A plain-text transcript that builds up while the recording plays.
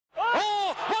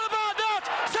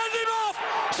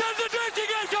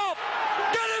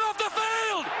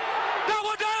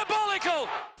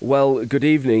Well, good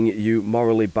evening, you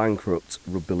morally bankrupt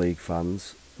rugby league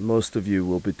fans. Most of you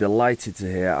will be delighted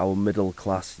to hear our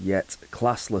middle-class yet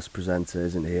classless presenter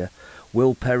isn't here.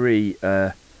 Will Perry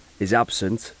is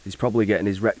absent. He's probably getting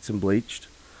his rectum bleached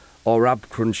or ab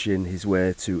crunching his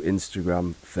way to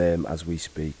Instagram fame as we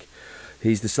speak.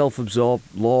 He's the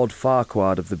self-absorbed Lord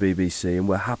Farquaad of the BBC, and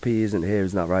we're happy he isn't here.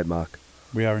 Isn't that right, Mark?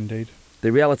 We are indeed.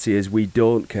 The reality is we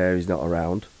don't care he's not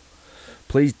around.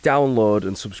 Please download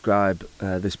and subscribe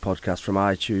this podcast from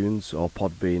iTunes or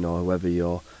Podbean or whoever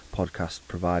your podcast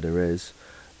provider is.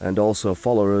 And also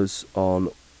follow us on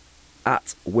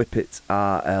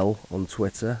 @WhipItRL on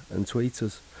Twitter and tweet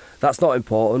us. That's not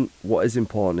important. What is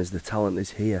important is the talent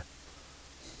is here.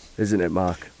 Isn't it,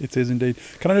 Mark? It is indeed.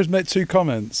 Can I just make two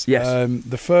comments? Yes.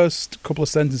 The first couple of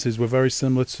sentences were very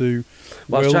similar to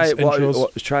Will's what intros. I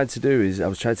was trying to do is I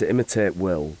was trying to imitate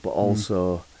Will, but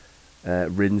also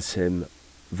rinse him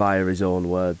via his own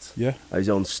words, Yeah. his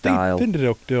own style. Didn't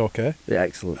do okay. Yeah,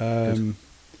 excellent. Good.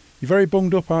 You're very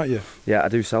bunged up, aren't you? Yeah, I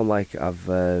do sound like I've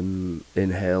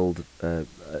inhaled a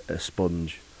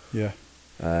sponge. Yeah.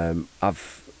 There's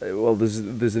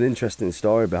an interesting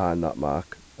story behind that,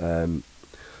 Mark.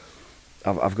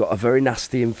 I've got a very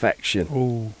nasty infection.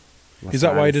 Oh. Is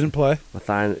that why you didn't play? My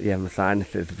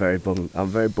thymus is very bunged. I'm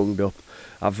very bunged up.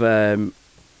 I've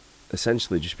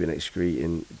essentially just been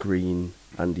excreting green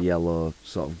and yellow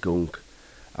sort of gunk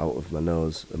out of my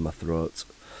nose and my throat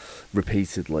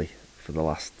repeatedly for the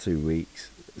last 2 weeks.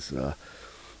 So,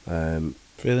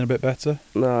 Feeling a bit better?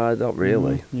 no, not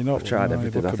really. You're not. I've tried no,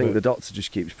 everything. you I look a think bit- the doctor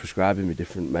just keeps prescribing me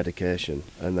different medication,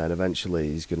 and then eventually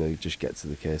he's going to just get to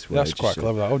the case where That's it's quite just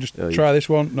clever. That. Oh, just Oh, you- try this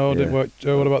one. No, it didn't Yeah. work.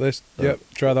 Oh, what about this? No. Yep,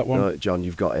 try that one. No, John,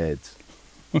 you've got AIDS.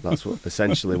 That's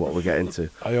essentially what we're getting to.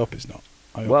 I hope it's not.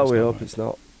 We not, hope mate. it's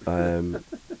not.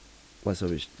 Let's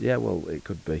hope it's. Yeah, well, it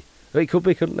could be. It could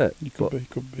be, couldn't it? It could be.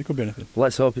 It could be anything.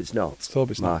 Let's hope it's not. Let's hope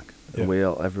it's not. Mark, Yeah.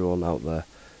 and everyone out there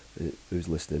who's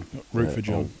listening. Root for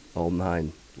John. All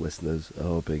 9 listeners are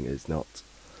hoping it's not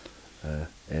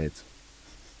AIDS.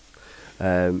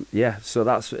 Yeah, so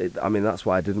that's it. I mean, that's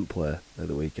why I didn't play at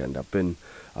the weekend. I've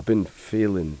been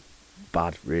feeling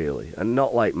bad, really, and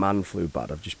not like man flu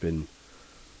bad. I've just been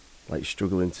like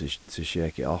struggling to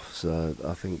shake it off. So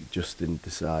I think Justin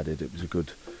decided it was a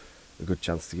good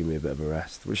chance to give me a bit of a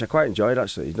rest, which I quite enjoyed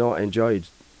actually. You know, I enjoyed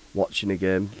watching a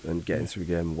game and getting through a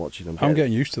game and watching them. I'm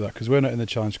getting used to that because we're not in the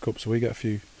Challenge Cup, so we get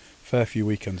a fair few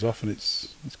weekends off, and it's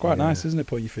quite Yeah. nice, isn't it?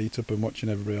 Putting your feet up and watching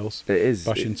everybody else It is.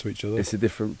 bash into each other. It's a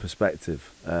different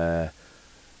perspective. Yeah,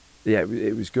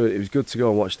 it was good. It was good to go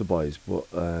and watch the boys, but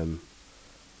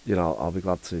you know, I'll be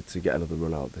glad to get another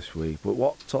run out this week. But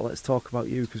let's talk about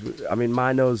you, because I mean,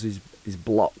 my nose is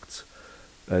blocked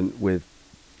and with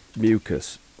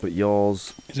mucus, but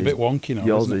yours It's a bit wonky now.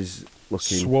 yours isn't it? is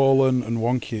looking Swollen and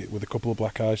wonky with a couple of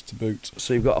black eyes to boot.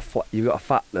 So you've got a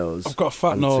fat nose. I've got a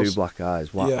fat and nose. 2 black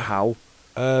eyes. What? Yeah. How?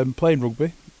 Playing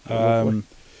rugby. Lovely.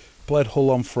 Played Hull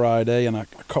on Friday, and I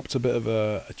copped a bit of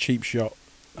a cheap shot.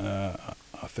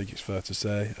 I think it's fair to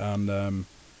say, and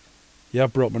yeah,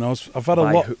 I've broke my nose. I've had a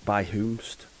lot. By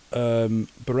whomst?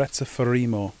 Beretta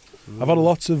Ferrimo. I've had a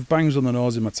lot of bangs on the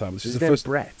nose in my time. This is His the name first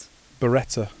Brett.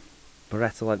 Beretta.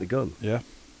 Beretta like the gun. Yeah,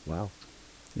 Wow.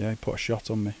 yeah, he put a shot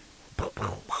on me.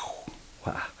 Wow.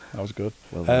 That was good.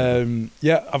 Well done.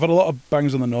 Yeah, I've had a lot of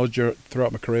bangs on the nose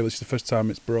throughout my career. This is the first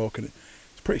time it's broken.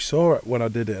 It's pretty sore when I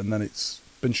did it, and then it's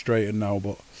been straightened now.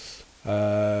 But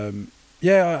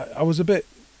yeah, I was a bit.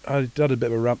 I had a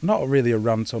bit of a rant, not really a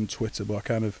rant on Twitter, but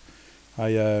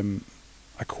I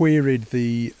queried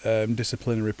the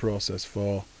disciplinary process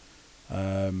for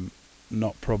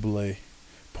not probably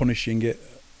punishing it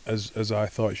as I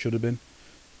thought it should have been.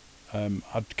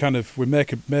 We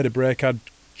made a break. I'd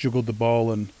juggled the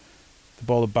ball, and the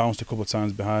ball had bounced a couple of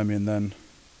times behind me, and then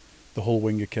the Hull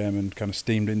winger came and kind of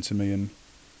steamed into me and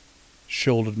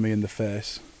shouldered me in the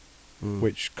face,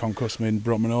 which concussed me and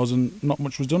broke my nose, and not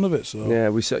much was done of it. So Yeah,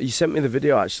 you sent me the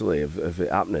video actually of it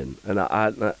happening, and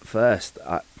at first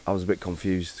I was a bit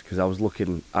confused because I was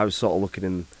sort of looking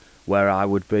in where I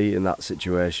would be in that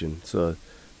situation. So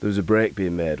there was a break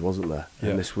being made, wasn't there?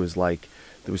 Yeah. And this was like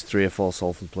there was 3 or 4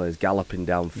 Salford players galloping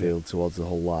downfield towards the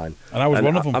Hull line, and I was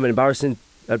one of them. I'm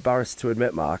embarrassed to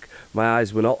admit, Mark. My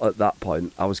eyes were not at that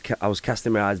point. I was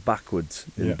casting my eyes backwards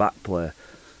in back play,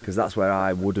 because that's where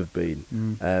I would have been.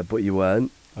 But you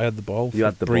weren't. I had the ball. You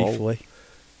had the ball. briefly.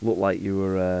 Looked like you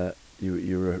were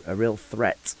a real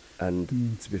threat.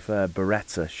 And to be fair,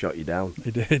 Beretta shot you down.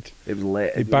 He did. It was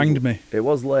late. He banged me. It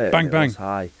was late. Bang, it bang. was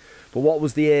high. But what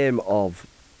was the aim of?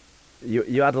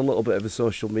 You had a little bit of a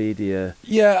social media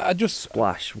Yeah, I just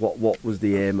splash. What was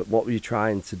the aim? What were you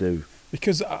trying to do?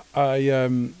 because I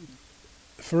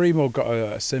Farimo got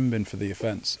a sin bin for the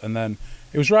offence, and then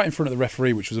it was right in front of the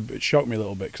referee, which was it shocked me a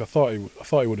little bit because I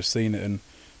thought he would have seen it and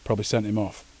probably sent him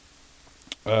off.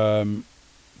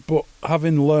 But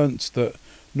having learnt that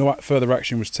no further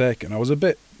action was taken, I was a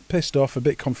bit pissed off, a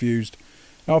bit confused.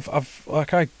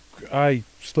 I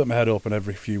split my head open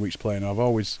every few weeks playing. I've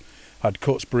always had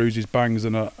cuts, bruises, bangs,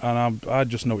 and I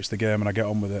just know it's the game and I get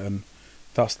on with it, and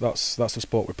that's the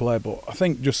sport we play. But I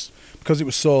think just because it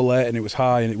was so late and it was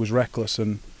high and it was reckless,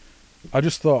 and I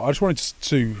just wanted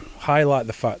to highlight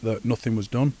the fact that nothing was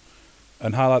done,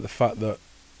 and highlight the fact that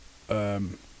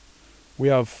we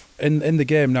have in the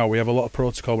game now we have a lot of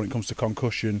protocol when it comes to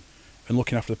concussion and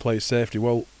looking after the players' safety.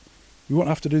 Well, we won't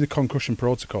have to do the concussion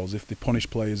protocols if they punish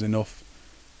players enough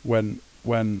when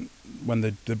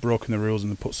they've broken the rules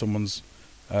and they put someone's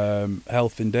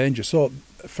health in danger. So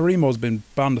Farimo's been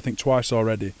banned, I think, twice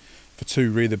already for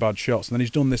 2 really bad shots, and then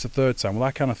he's done this a third time. Well,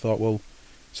 I kind of thought, well,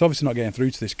 it's obviously not getting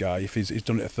through to this guy if he's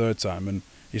done it a third time and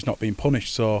he's not being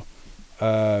punished. So,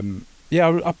 I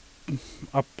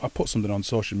put something on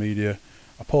social media.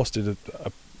 I posted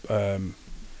a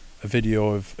video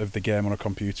of the game on a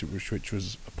computer, which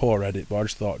was a poor edit, but I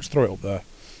just thought, just throw it up there.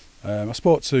 I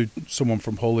spoke to someone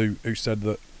from Hull who said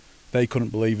that they couldn't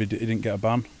believe he didn't get a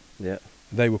ban. Yeah,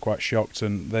 they were quite shocked,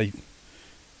 and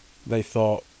they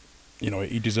thought,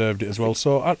 he deserved it as well.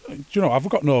 So I've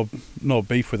got no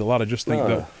beef with the lad. I just think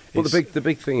that. Well, the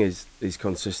big thing is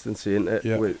consistency, isn't it?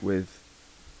 Yeah. With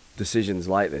decisions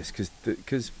like this,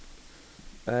 because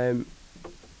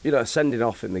sending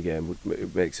off in the game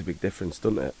it makes a big difference,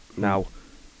 doesn't it? Now,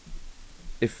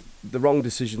 if the wrong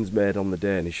decision's made on the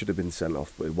day and he should have been sent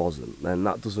off but he wasn't, then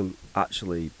that doesn't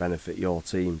actually benefit your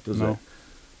team, does it?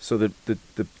 So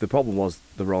the problem was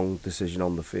the wrong decision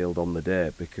on the field on the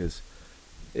day, because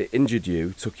it injured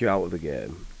you, took you out of the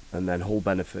game, and then Hull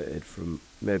benefited from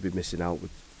maybe missing out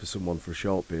for someone for a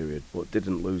short period, but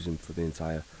didn't lose him for the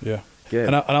entire game.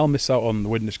 And I'll miss out on the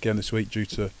Widnes game this week due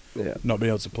to not being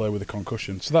able to play with a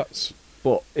concussion. So that's.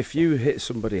 But if you hit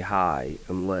somebody high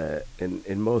and late,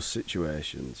 in most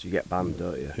situations, you get banned,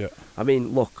 don't you? Yeah. I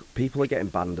mean, look, people are getting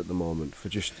banned at the moment for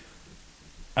just.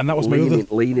 And that was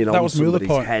leaning on somebody's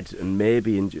point. head and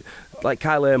maybe injured. Like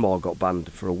Kyle Amor got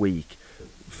banned for a week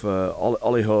for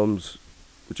Ollie Holmes.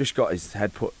 Just got his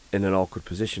head put in an awkward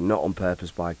position, not on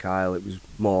purpose by Kyle. It was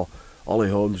more Ollie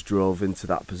Holmes drove into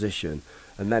that position,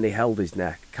 and then he held his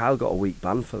neck. Kyle got a week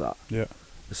ban for that. Yeah.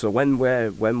 So when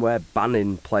we're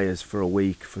banning players for a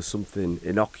week for something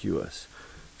innocuous,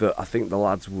 that I think the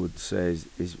lads would say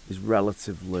is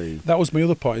relatively. That was my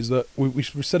other point. Is that we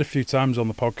said a few times on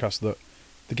the podcast that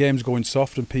the game's going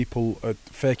soft and people are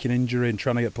faking injury and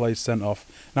trying to get players sent off.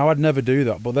 Now, I'd never do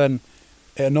that, but then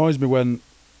it annoys me when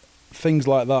things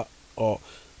like that, or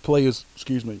players,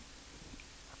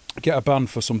 get a ban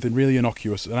for something really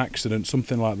innocuous, an accident,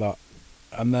 something like that,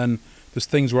 and then there's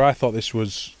things where I thought this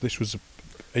was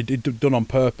done on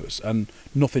purpose and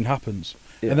nothing happens.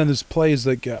 Yeah. And then there's players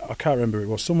that get, I can't remember who it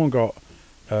was, someone got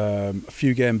a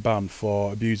few game ban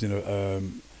for abusing a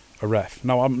ref.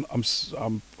 Now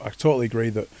I totally agree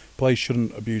that players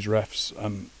shouldn't abuse refs,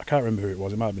 and I can't remember who it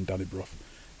was. It might have been Danny Brough.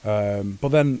 But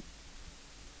then,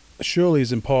 surely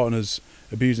as important as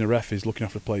abusing a ref is looking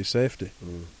after the player's safety.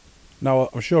 Now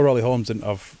I'm sure Ollie Holmes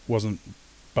wasn't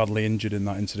badly injured in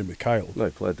that incident with Kyle. No,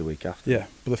 he played the week after. Yeah,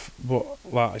 but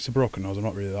it's a broken nose. I'm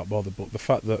not really that bothered. But the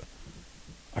fact that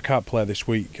I can't play this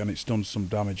week and it's done some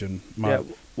damage, and my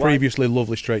previously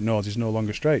lovely straight nose is no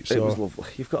longer straight. So it was lovely.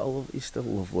 You've still a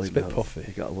lovely. It's a bit puffy.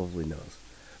 You've got a lovely nose.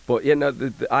 But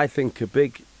I think a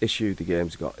big issue the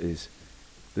game's got is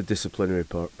the disciplinary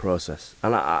process,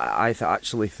 and I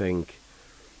actually think,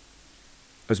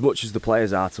 as much as the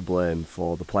players are to blame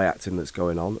for the play acting that's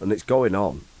going on, and it's going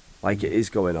on, like it is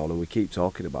going on, and we keep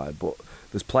talking about it, but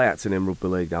there's play acting in rugby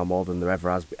league now more than there ever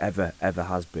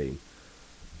has been.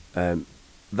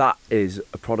 That is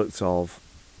a product of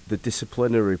the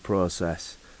disciplinary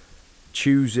process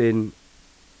choosing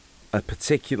a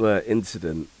particular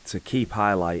incident to keep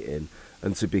highlighting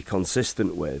and to be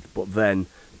consistent with, but then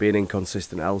being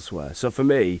inconsistent elsewhere. So for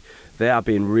me, they are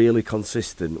being really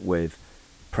consistent with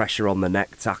pressure on the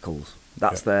neck tackles.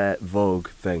 That's their vogue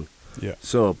thing. Yeah.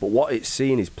 So, but what it's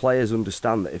seen is players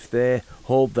understand that if they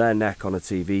hold their neck on a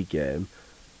TV game,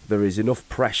 there is enough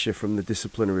pressure from the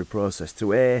disciplinary process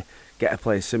to A, get a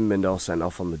player sin-binned or sent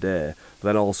off on the day, but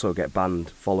then also get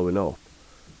banned following up.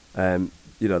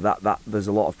 That there's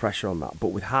a lot of pressure on that. But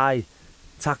with high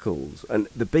tackles, and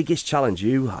the biggest challenge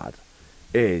you had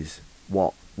is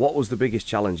what? What was the biggest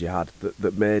challenge you had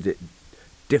that made it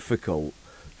difficult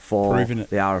for the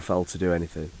RFL to do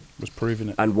anything? Was proving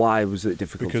it. And why was it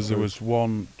difficult? Because there was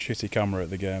one chitty camera at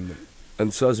the game.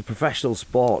 And so as a professional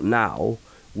sport now,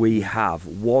 we have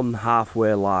one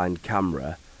halfway line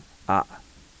camera at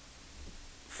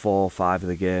 4 or 5 of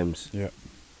the games. Yeah.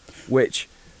 Which,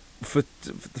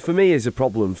 for me, is a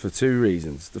problem for 2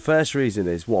 reasons. The first reason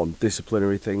is, 1,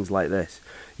 disciplinary things like this.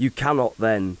 You cannot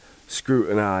then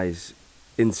scrutinise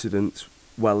incidents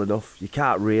well enough. You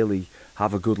can't really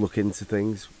have a good look into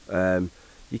things.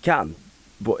 You can,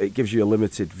 but it gives you a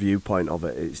limited viewpoint of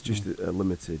it. It's just a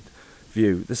limited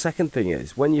view. The second thing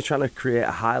is, when you're trying to create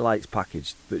a highlights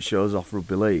package that shows off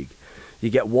rugby league, you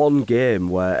get one game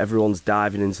where everyone's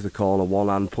diving into the corner, one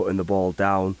hand putting the ball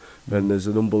down, and there's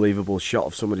an unbelievable shot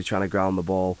of somebody trying to ground the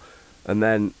ball, and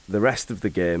then the rest of the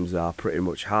games are pretty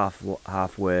much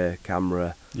halfway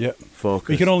camera focus.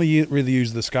 You can only really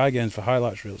use the Sky Games for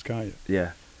highlights reels, can't you?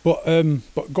 Yeah. But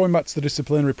going back to the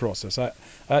disciplinary process, I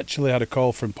actually had a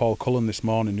call from Paul Cullen this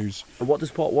morning. And what is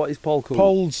Paul Cullen?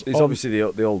 Paul's he's obviously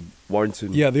the old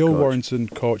Warrington. Yeah, the old coach. Warrington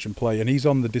coach and play, and he's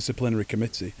on the disciplinary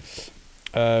committee.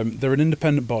 They're an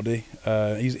independent body.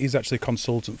 He's actually a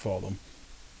consultant for them,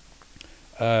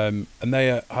 and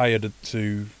they are hired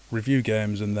to review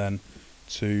games and then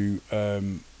to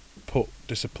put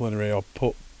disciplinary or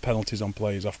put penalties on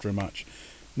players after a match.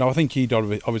 Now, I think he'd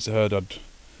obviously heard I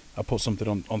put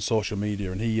something on social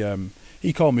media, and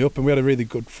he called me up and we had a really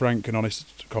good, frank and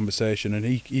honest conversation, and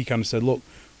he kind of said, look,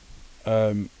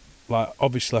 like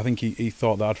obviously I think he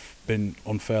thought that I'd been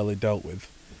unfairly dealt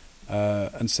with,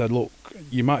 and said, look,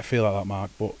 you might feel like that,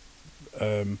 Mark, but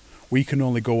we can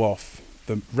only go off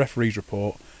the referee's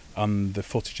report and the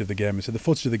footage of the game. He said the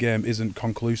footage of the game isn't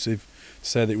conclusive.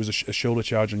 Said it was a shoulder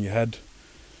charge on your head.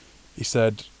 He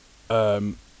said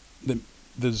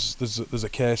there's a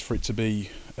case for it to be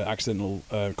an accidental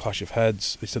clash of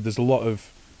heads. He said there's a lot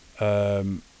of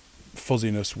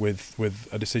fuzziness with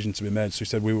a decision to be made. So he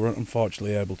said we were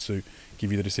unfortunately able to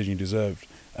give you the decision you deserved.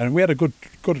 And we had a good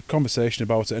conversation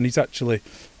about it. And he's actually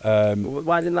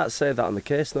why didn't that say that on the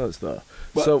case notes though?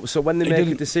 Well, so when they make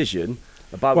a decision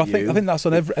about I think that's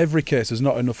on every case. There's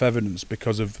not enough evidence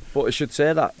because of. But it should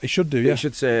say that. It should do, yeah. It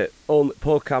should say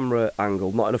poor camera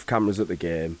angle, not enough cameras at the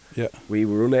game. Yeah. We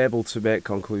were unable to make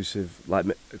conclusive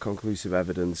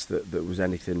evidence that there was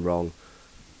anything wrong.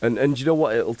 And you know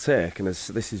what it'll take, and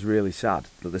this is really sad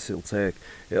that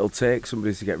it'll take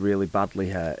somebody to get really badly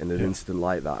hurt in an incident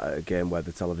like that at a game where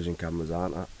the television cameras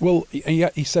aren't at. Well,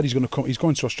 he said he's going to come. He's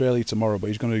going to Australia tomorrow, but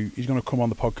he's going to come on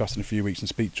the podcast in a few weeks and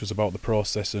speak to us about the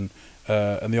process and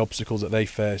the obstacles that they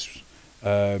face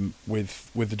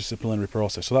with the disciplinary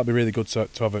process. So that'd be really good to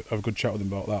have a good chat with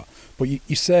him about that. But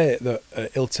you say that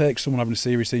it'll take someone having a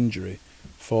serious injury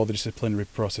for the disciplinary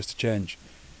process to change.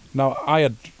 Now,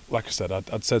 like I said,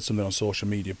 I'd said something on social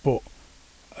media, but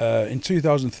in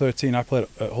 2013 I played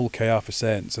at Hull KR for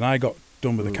Saints, and I got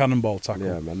done with a cannonball tackle.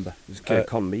 Yeah, I remember. It was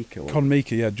Con Meeker. Con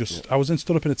Meeker, yeah. I was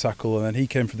stood up in a tackle, and then he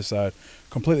came for the side,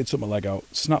 completely took my leg out,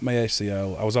 snapped my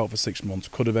ACL. I was out for 6 months,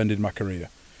 could have ended my career.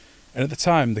 And at the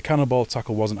time, the cannonball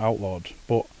tackle wasn't outlawed,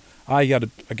 but I had a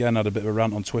bit of a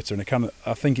rant on Twitter, and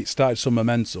I think it started some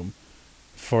momentum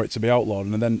for it to be outlawed,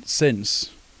 and then since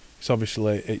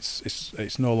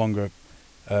it's no longer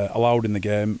allowed in the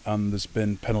game, and there's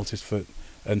been penalties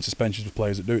and suspensions for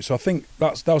players that do it. So I think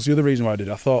that was the other reason why I did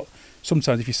it. I thought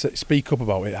sometimes if you speak up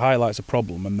about it, it highlights a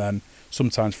problem, and then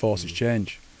sometimes forces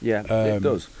change. Yeah, it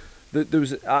does.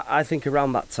 I think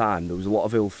around that time there was a lot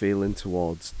of ill feeling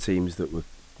towards teams that were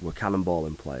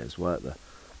cannonballing players, weren't there?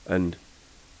 And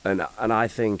I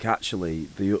think actually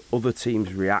the other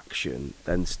team's reaction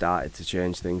then started to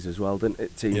change things as well, didn't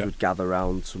it? Teams would gather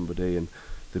around somebody and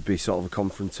there'd be sort of a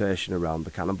confrontation around the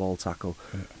cannonball tackle,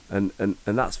 and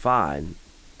that's fine.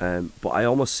 But I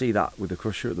almost see that with the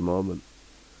Crusher at the moment,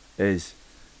 is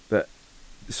that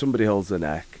somebody holds their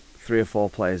neck, 3 or 4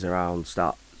 players around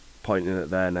start pointing at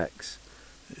their necks.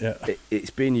 Yeah,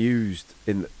 it's being used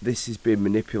this is being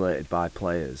manipulated by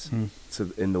players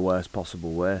in the worst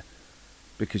possible way,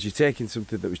 because you're taking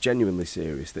something that was genuinely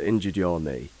serious that injured your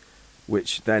knee,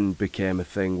 which then became a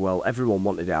thing. Well, everyone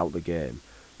wanted it out of the game.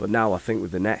 But now I think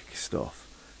with the neck stuff,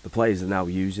 the players are now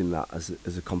using that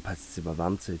as a competitive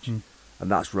advantage, and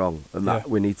that's wrong. And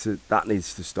that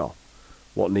needs to stop.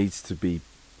 What needs to be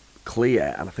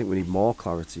clear, and I think we need more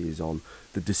clarity, is on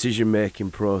the decision-making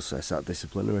process at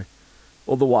disciplinary.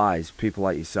 Otherwise, people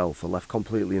like yourself are left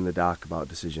completely in the dark about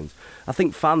decisions. I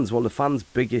think one of the fans'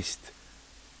 biggest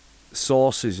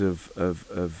sources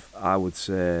of I would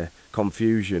say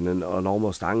confusion and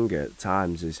almost anger at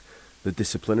times is the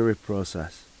disciplinary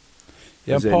process.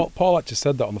 Yeah, and Paul actually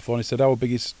said that on the phone. He said our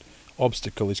biggest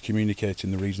obstacle is communicating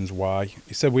the reasons why.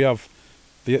 He said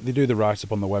they do the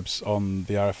write-up on the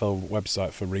RFL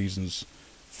website for reasons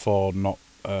for not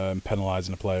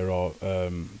penalising a player or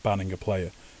banning a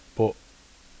player, but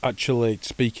actually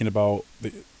speaking about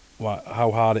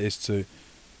how hard it is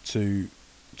to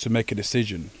make a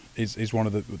decision is one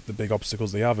of the big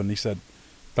obstacles they have. And he said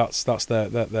that's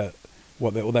their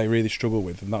what they really struggle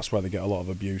with, and that's why they get a lot of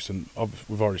abuse. And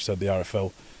we've already said the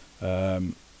RFL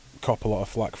cop a lot of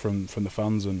flack from the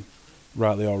fans, and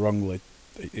rightly or wrongly,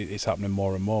 it's happening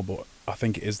more and more. But I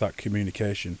think it is that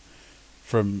communication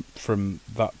from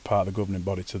that part of the governing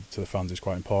body to the fans is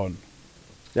quite important.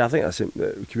 Yeah, I think that's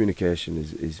it. Communication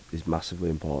is massively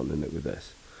important in it with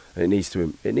this. And it needs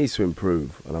to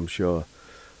improve, and I'm sure.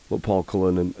 Look, Paul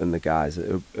Cullen and the guys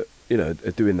are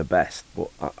doing the best, but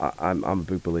I'm a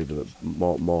big believer that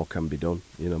more can be done.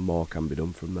 More can be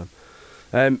done from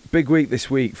them. Big week this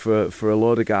week for a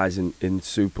load of guys in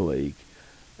Super League,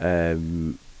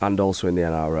 and also in the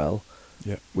NRL.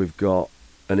 Yeah, we've got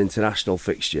an international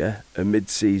fixture, a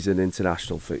mid-season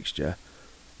international fixture,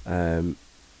 in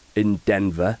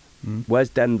Denver. Where's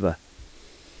Denver?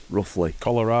 Roughly.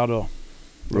 Colorado.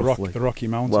 The Rocky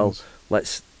Mountains. Well,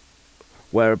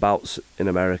 whereabouts in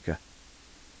America?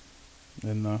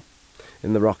 In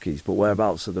the Rockies, but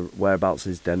whereabouts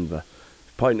is Denver?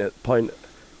 Point a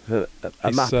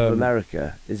map of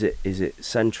America. Is it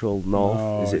central, north?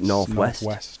 No, is it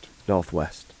northwest?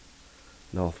 Northwest.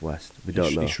 Northwest. We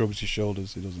don't know. He shrugs his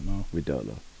shoulders. He doesn't know. We don't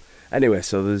know. Anyway,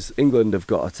 so England have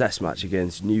got a test match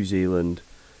against New Zealand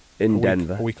in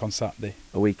Denver. A week on Saturday.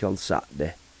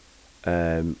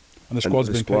 And the squad's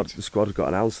been picked. The squad got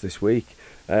announced this week.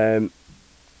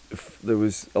 There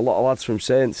was a lot of lads from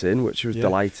Saints in, which I was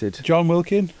delighted. John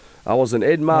Wilkin? I wasn't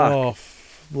in, Mark. Oh,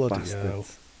 bloody hell.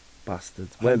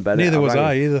 Bastards. Wayne Bennett. Neither was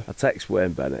I either. I text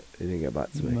Wayne Bennett. He didn't get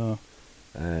back to me. No.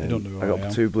 You don't know who I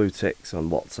got 2 blue ticks on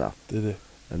WhatsApp. Did he?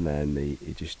 And then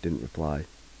he just didn't reply.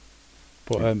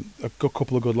 But a good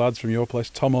couple of good lads from your place.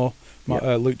 Tomo,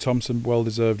 Luke Thompson, well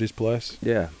deserved his place.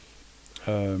 Yeah.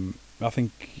 I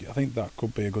think that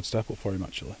could be a good step up for him,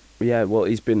 actually. Yeah, well,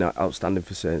 he's been outstanding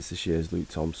for Saints this year, Luke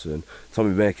Thompson.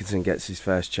 Tommy Makinson gets his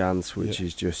first chance, which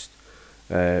is just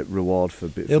reward for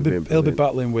being brilliant. He'll be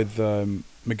battling with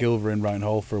McGilvery and Ryan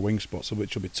Hall for a wing spot, so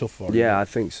which will be tough for him. Yeah, I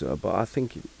think so, but I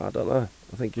don't know.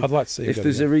 I'd like to see if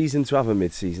there's a reason to have a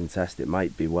mid-season test, it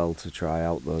might be well to try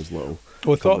out those little.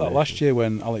 Well, I thought that last year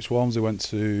when Alex Walmsley went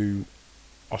to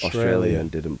Australia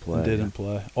and didn't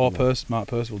play. Or Mark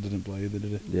Percival didn't play either,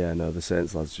 did he? Yeah, no, the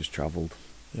Saints lads just travelled.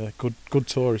 Yeah, good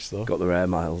tourists though. Got their air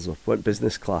miles up. Went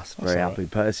business class. That's very happy.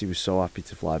 Right. Percy was so happy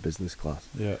to fly business class.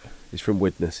 Yeah. He's from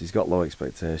Widnes. He's got low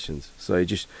expectations, so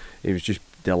he was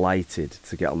just delighted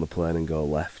to get on the plane and go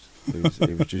left. He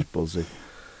was just buzzing.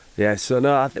 Yeah. So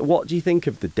no, what do you think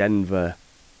of the Denver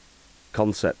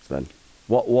concept then?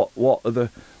 What are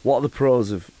the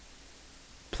pros of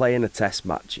playing a test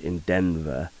match in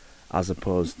Denver as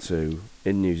opposed to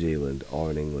in New Zealand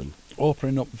or in England?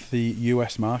 Opening up the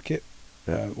US market.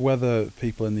 Yeah. Whether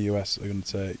people in the US are going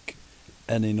to take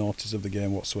any notice of the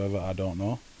game whatsoever, I don't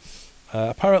know.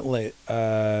 Apparently,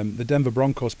 the Denver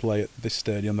Broncos play at this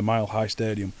stadium, the Mile High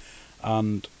Stadium,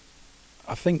 and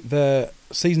I think their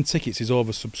season tickets is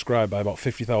oversubscribed by about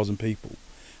 50,000 people.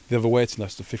 They have a waiting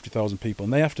list of 50,000 people,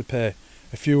 and they have to pay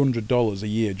a few $100s a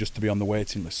year just to be on the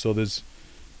waiting list. So there's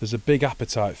a big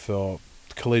appetite for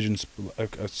collision,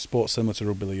 a sport similar to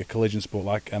rugby league, a collision sport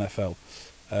like NFL.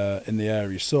 In the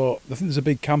area, so I think there's a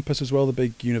big campus as well, the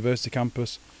big university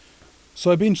campus. So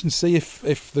it'd be interesting to see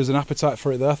if there's an appetite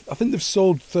for it there. I think they've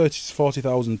sold 30,000 to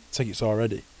 40,000 tickets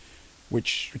already,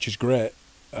 which is great.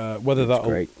 Whether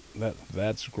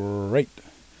that's great.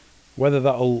 Whether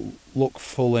that'll look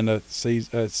full in a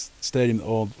stadium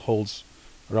that holds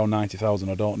around 90,000,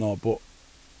 I don't know. But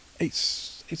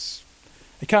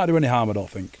it can't do any harm, I don't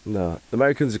think. No, the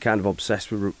Americans are kind of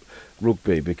obsessed with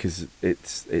rugby because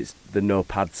it's the no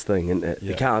pads thing, isn't it?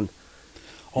 Yeah. They can't.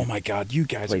 Oh my God, you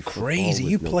guys are crazy!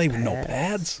 You play with no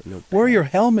pads. No pads. Where are your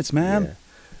helmets, man? Yeah.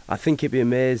 I think it'd be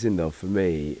amazing though for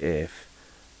me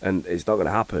and it's not going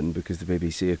to happen because the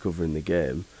BBC are covering the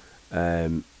game.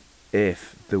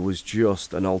 If there was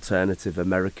just an alternative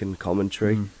American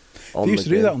commentary. They used to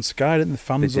do that on Sky, didn't the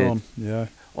Fan Zone? Yeah.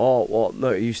 Oh, no,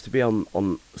 it used to be on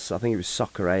I think it was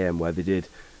Soccer AM where they did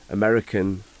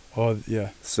American. Oh,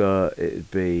 yeah. So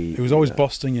it'd be... It was always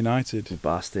Boston United.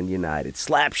 Boston United.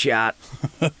 Slap shot!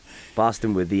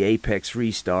 Boston with the Apex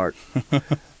restart.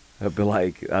 It'd be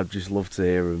like, I'd just love to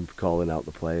hear him calling out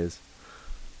the players.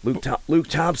 Luke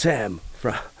Thompson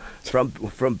from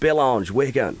Bilonge,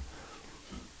 Wigan.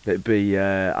 It'd be...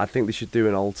 I think they should do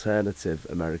an alternative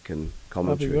American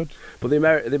commentary. That'd be good. But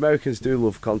the Americans do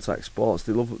love contact sports.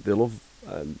 They love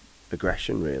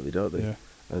aggression, really, don't they? Yeah.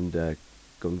 And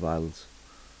gun violence.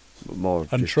 more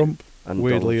And just- Trump, and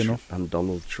weirdly Donald enough. and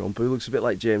Donald Trump, who looks a bit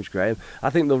like James Graham. I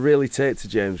think they'll really take to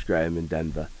James Graham in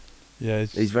Denver. Yeah,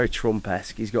 He's very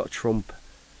Trump-esque. He's got a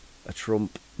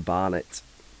Trump Barnett,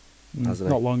 hasn't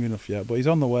he? not long enough yet, but he's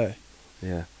on the way.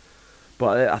 Yeah,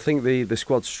 but I think the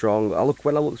squad's strong.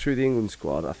 When I look through the England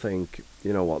squad, I think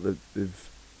you know what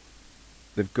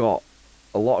they've got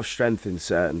a lot of strength in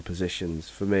certain positions.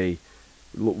 For me,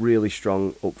 look really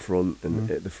strong up front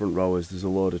and at the front rowers. There's a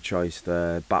load of choice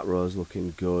there. Back row's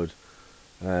looking good.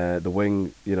 The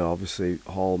wing, you know, obviously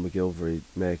Hall, McGilvery,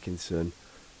 Makinson.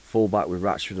 Full back with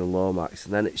Ratchford and Lomax,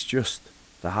 and then it's just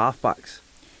the half-backs.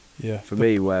 Yeah, For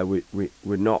me, where we're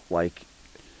not like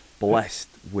blessed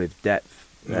with depth.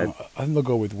 No, I think they'll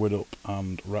go with Widdop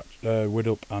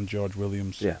and George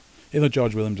Williams. Yeah. Even though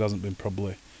George Williams hasn't been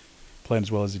probably playing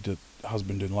as well as has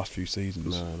been doing the last few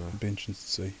seasons. No. It'd be interesting to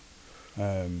see.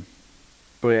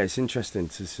 But yeah, it's interesting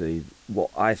to see what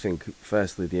I think.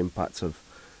 Firstly, the impact of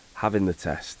having the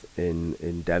test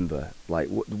in Denver. Like,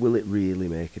 will it really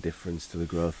make a difference to the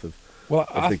growth of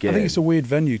the game? I think it's a weird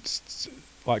venue,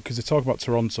 like because they talk about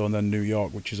Toronto and then New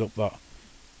York, which is up that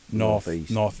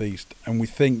northeast, and we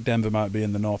think Denver might be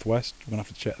in the northwest. We're gonna have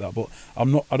to check that, but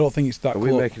I don't think it's that. Are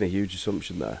we making a huge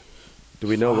assumption there? Do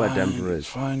we know where Denver is?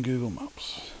 Find Google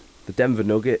Maps. The Denver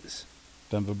Nuggets.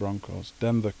 Denver Broncos.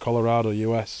 Denver, Colorado,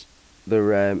 US.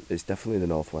 They're it's definitely the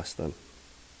northwest then.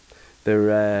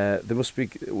 They must be.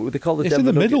 What they call the It's Denver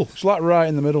in the middle. Nuggets? It's like right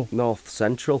in the middle, North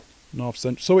Central. north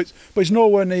central. So it's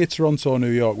nowhere near Toronto or New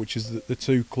York, which is the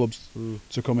two clubs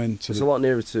to come into. It's a lot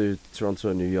nearer to Toronto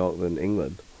and New York than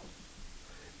England.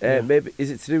 Yeah. Maybe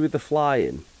is it to do with the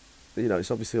flying? You know,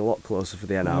 it's obviously a lot closer for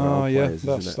the NRL Oh yeah, players,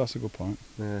 isn't it? that's a good point.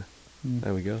 Yeah.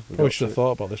 There we go. We Probably got should have to-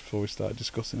 thought about this before we started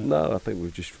discussing it. No, I think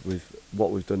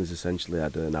what we've done is essentially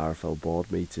had an RFL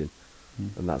board meeting,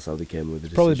 and that's how they came with the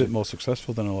decision. Probably a bit more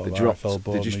successful than a lot They of dropped. RFL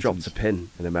board They just meetings. dropped a pin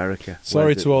in America. Sorry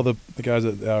Where to all the guys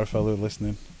at the RFL who are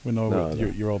listening. We know No, no.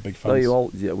 you're all big fans. No, you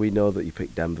all. Yeah, we know that you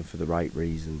picked Denver for the right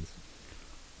reasons.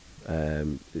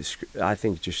 I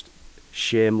think just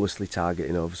shamelessly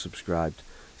targeting oversubscribed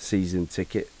season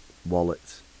ticket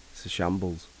wallets. It's a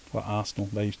shambles. Like Arsenal,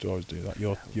 they used to always do that.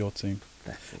 Your team.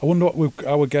 Definitely. I wonder what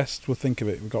our guests will think of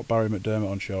it. We've got Barry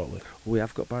McDermott on shortly. We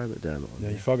have got Barry McDermott on. Yeah,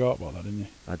 here. you forgot about that, didn't you?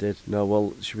 I did. No,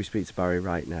 well, should we speak to Barry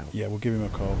right now? Yeah, we'll give him a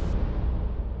call.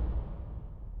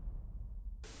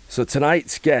 So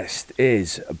tonight's guest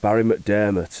is Barry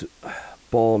McDermott,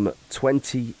 born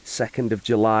 22nd of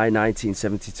July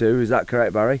 1972. Is that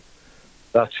correct, Barry?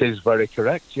 That is very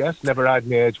correct, yes. Never had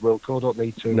my age, Wilco. Don't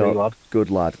need to, me lad. Good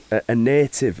lad. A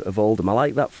native of Oldham. I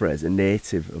like that phrase, a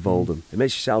native of Oldham. It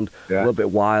makes you sound a little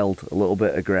bit wild, a little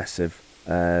bit aggressive.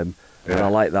 And I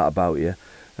like that about you.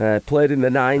 Played in the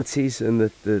 90s and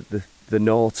the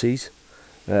noughties.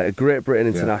 A Great Britain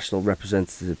international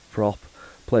representative prop.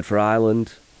 Played for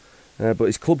Ireland. But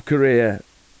his club career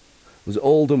was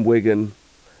Oldham, Wigan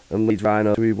and Leeds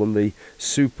Rhino. He won the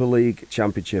Super League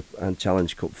Championship and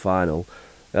Challenge Cup final.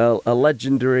 A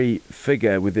legendary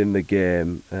figure within the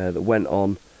game that went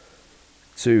on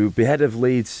to be head of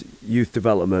Leeds youth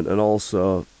development and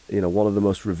also, you know, one of the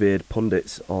most revered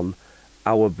pundits on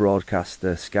our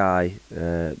broadcaster Sky,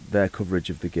 their coverage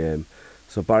of the game.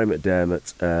 So Barry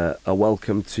McDermott, a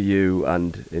welcome to you,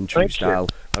 and in true Thank style,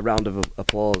 a round of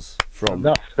applause from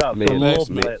That's me a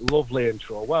and lovely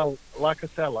intro. Well, like I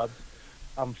said, lads,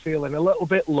 I'm feeling a little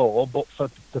bit low, but for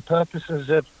the purposes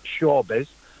of showbiz,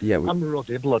 Yeah, I'm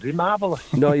ruddy, bloody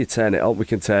marvellous. no, you turn it on. We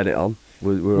can turn it on.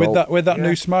 We're all, With that Yeah.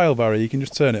 new smile, Barry, you can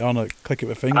just turn it on at click of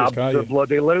a fingers, can't you?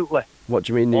 Absolutely. What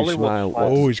do you mean, new Hollywood smile? smile.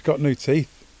 Oh, he's got new teeth.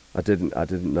 I didn't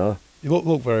know. You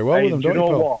look very well Hey, with them, do you don't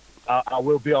you, know Paul? what? I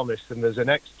will be honest, and there's an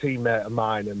ex-teammate of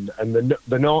mine, and the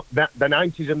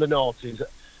 90s and the noughties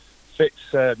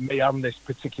fits me and this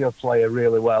particular player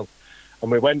really well. And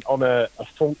we went on a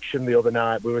function the other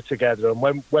night. We were together, and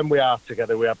when we are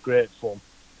together, we have great fun.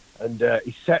 And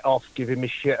he set off giving me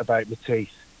shit about my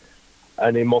teeth,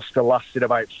 and he must have lasted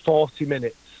about 40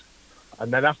 minutes.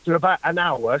 And then after about an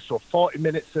hour, so 40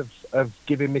 minutes of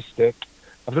giving me stick,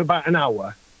 after about an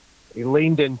hour, he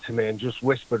leaned into me and just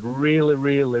whispered really,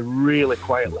 really, really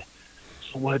quietly,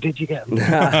 "So where did you get them?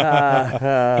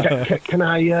 Can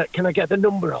I get the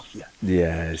number off you?"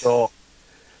 Yes. So,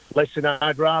 listen,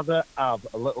 I'd rather have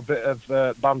a little bit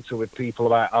of banter with people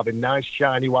about having nice,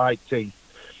 shiny white teeth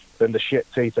than the shit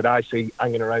teeth that I see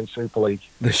hanging around Super League.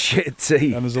 The shit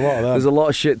teeth. And there's a lot of them. There's a lot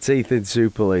of shit teeth in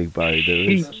Super League, Barry.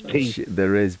 Sheep's teeth.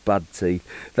 There is bad teeth.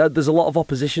 There's a lot of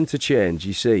opposition to change,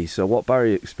 you see. So what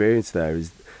Barry experienced there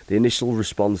is the initial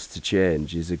response to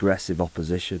change is aggressive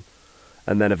opposition.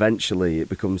 and then eventually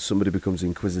somebody becomes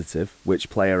inquisitive. Which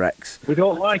player X? We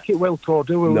don't like it, Wilco,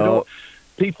 do we? No. We don't,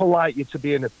 people like you to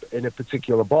be in a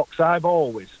particular box. I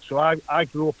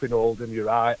grew up in Oldham, you're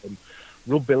right, and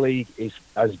rugby league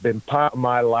has been part of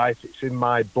my life. It's in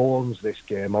my bones, this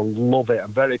game. I love it.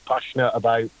 I'm very passionate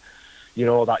about,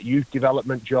 that youth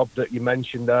development job that you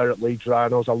mentioned there at Leeds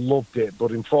Rhinos. I loved it,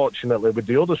 but unfortunately, with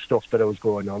the other stuff that was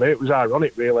going on, it was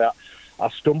ironic, really. I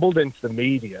stumbled into the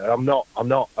media. I've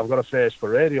got a face for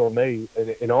radio, me,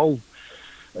 in all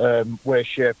way,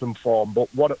 shape and form. But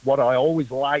what I always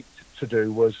liked to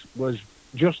do was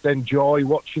just enjoy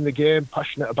watching the game,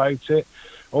 passionate about it.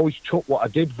 Always took what I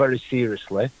did very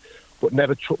seriously, but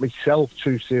never took myself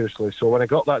too seriously. So when I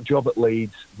got that job at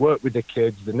Leeds, worked with the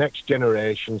kids, the next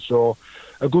generation, so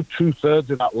a good 2/3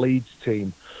 of that Leeds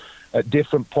team at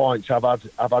different points, I've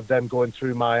had them going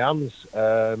through my hands.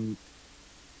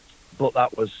 But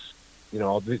that was,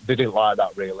 they didn't like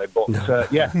that really.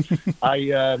 But yeah,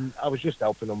 I was just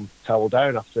helping them towel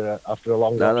down after a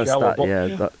long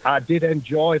shower. I did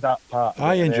enjoy that part.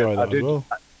 I enjoy that as well.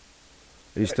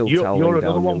 You're still you're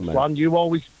another one, Flan. You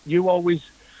always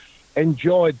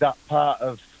enjoyed that part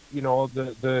of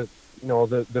the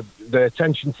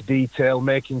attention to detail,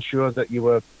 making sure that you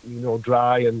were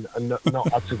dry and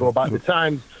not had to go back. The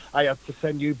times I had to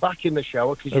send you back in the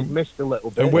shower because you missed a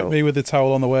little bit. And whip me with the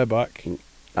towel on the way back.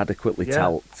 Adequately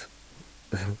toweled.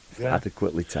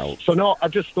 Adequately toweled. So no, I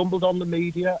just stumbled on the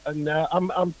media, and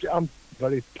I'm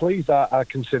very pleased that I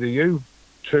consider you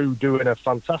two doing a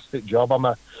fantastic job. I'm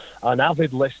an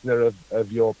avid listener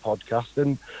of your podcast,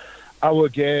 and our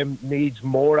game needs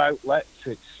more outlets.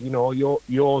 It's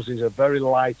yours is a very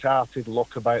light-hearted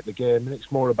look about the game, and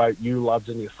it's more about you lads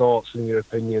and your thoughts and your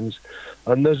opinions.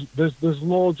 And there's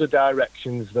loads of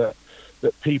directions that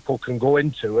people can go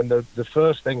into. And the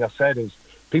first thing I said is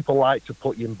people like to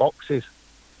put you in boxes,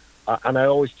 and I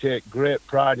always take great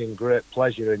pride and great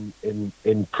pleasure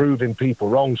in proving people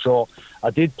wrong. So I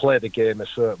did play the game a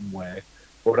certain way,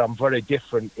 but I'm very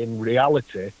different in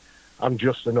reality. I'm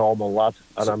just a normal lad,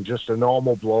 and I'm just a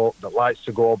normal bloke that likes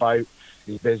to go about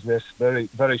his business. Very,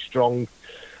 very strong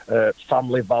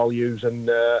family values, and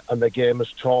the game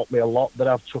has taught me a lot that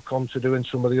I've took on to doing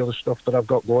some of the other stuff that I've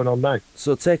got going on now.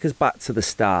 So take us back to the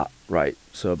start, right?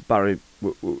 So Barry,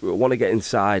 we want to get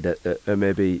inside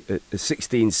maybe a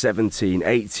 16, 17,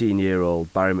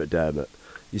 18-year-old Barry McDermott.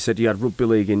 You said you had rugby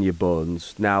league in your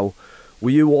bones. Now, were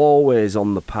you always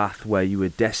on the path where you were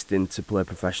destined to play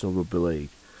professional rugby league?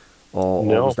 Or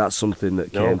was that something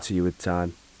that came to you with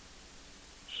time?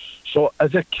 So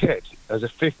as a kid, as a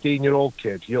 15-year-old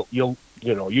kid, you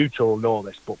two will know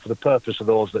this, but for the purpose of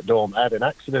those that don't, I had an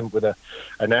accident with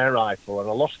an air rifle, and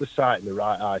I lost the sight in the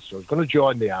right eye. So I was going to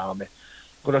join the army,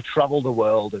 going to travel the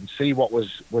world and see what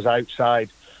was outside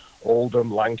Oldham,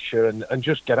 Lancashire, and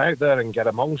just get out there and get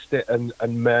amongst it. And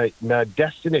my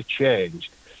destiny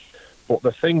changed. But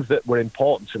the things that were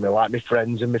important to me, like my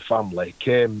friends and my family,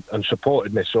 came and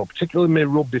supported me. So particularly my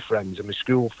rugby friends and my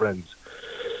school friends.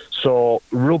 So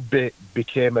rugby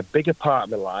became a bigger part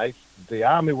of my life. The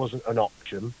army wasn't an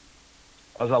option.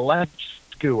 As I left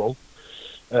school,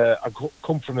 I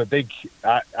come from a big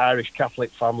Irish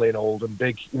Catholic family in Oldham.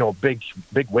 Big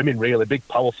women, really big,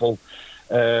 powerful,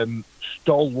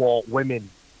 stalwart women,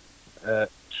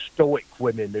 stoic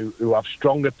women who have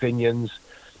strong opinions.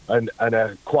 And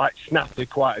are quite snappy,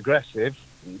 quite aggressive,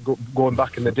 going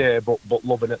back in the day, but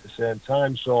loving at the same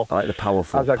time. So I like the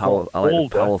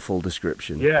powerful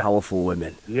description. Yeah, powerful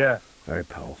women. Yeah, very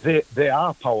powerful. They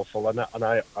are powerful,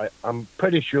 and I'm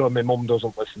pretty sure my mum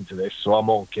doesn't listen to this, so I'm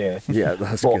okay. Yeah,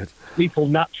 that's but good. People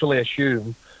naturally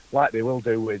assume, like they will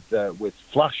do with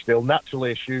Flash, they'll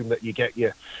naturally assume that you get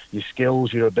your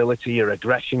skills, your ability, your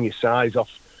aggression, your size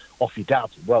off your dad.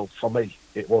 Well, for me,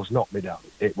 it was not my dad.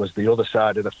 It was the other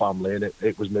side of the family, and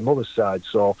it was my mother's side.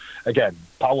 So, again,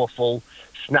 powerful,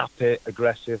 snappy,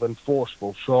 aggressive, and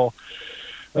forceful. So,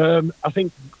 I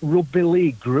think rugby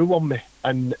league grew on me,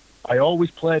 and I always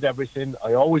played everything.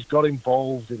 I always got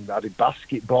involved in. I did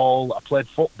basketball. I played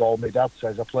football. My dad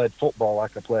says I played football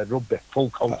like I played rugby, full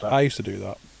contact. I used to do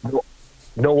that.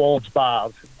 No holds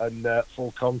barred and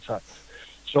full contact.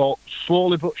 So,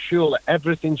 slowly but surely,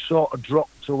 everything sort of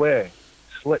dropped away,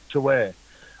 slipped away.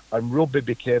 And rugby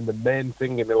became the main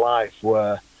thing in my life,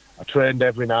 where I trained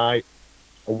every night,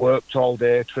 I worked all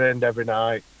day, trained every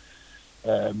night.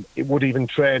 It would even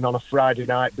train on a Friday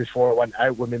night before I went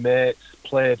out with my mates,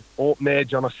 played open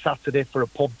age on a Saturday for a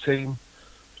pub team,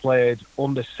 played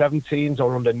under 17s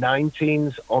or under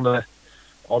 19s on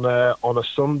a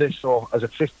Sunday. So as a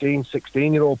 15,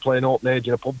 16-year-old playing open age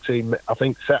in a pub team, I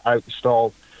think set out the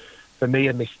stall for me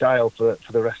and my style for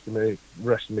the rest of my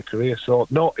career. So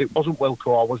no, it wasn't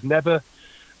Wilco. I was never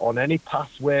on any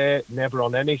pathway, never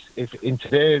on any. If in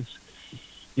today's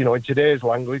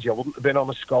language, I wouldn't have been on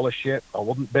a scholarship. I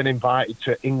wouldn't have been invited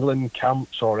to England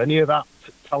camps or any of that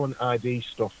talent ID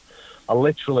stuff. I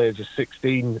literally, as a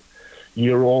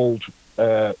 16-year-old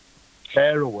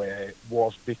tearaway,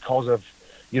 was because of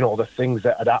the things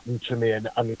that had happened to me, and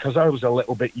because I was a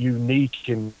little bit unique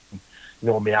in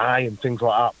my eye and things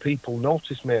like that. People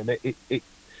noticed me, and it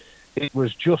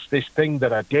was just this thing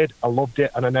that I did. I loved it,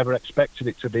 and I never expected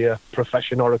it to be a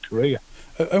profession or a career.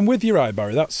 And with your eye,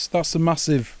 Barry, that's a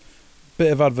massive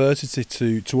bit of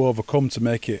adversity to overcome to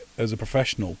make it as a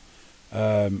professional.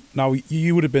 Now,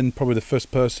 you would have been probably the first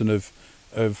person of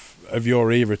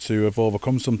your era to have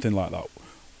overcome something like that.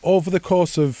 Over the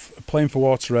course of playing for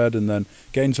Waterhead and then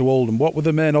getting to Oldham, what were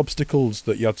the main obstacles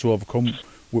that you had to overcome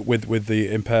with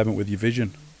the impairment with your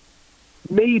vision?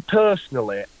 Me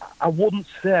personally, I wouldn't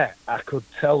say I could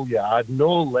tell you. I had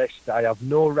no list. I have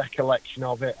no recollection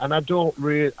of it, and I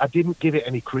didn't give it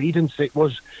any credence. It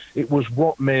was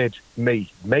what made me.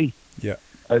 Yeah.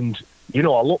 And I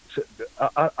looked at.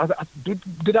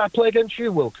 Did I play against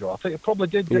you, Wilco? I think I probably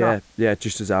did. Yeah.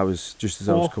 Just as I was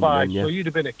coming in. Yeah. So you'd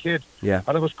have been a kid. Yeah.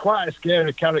 And I was quite a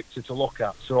scary character to look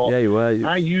at. So yeah, you were.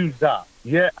 I used that.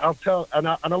 Yeah, I'll tell. And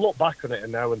I look back on it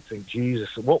now and think,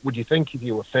 Jesus, what would you think if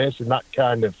you were facing that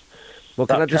kind of? Well,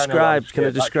 can I describe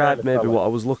maybe what I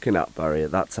was looking at, Barry,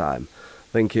 at that time?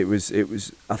 I think it was.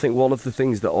 I think one of the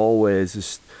things that always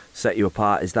has set you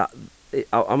apart is that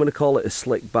I'm going to call it a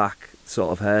slick back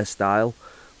sort of hairstyle,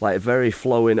 like a very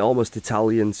flowing, almost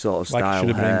Italian sort of style. Like it should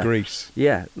have been in Greece.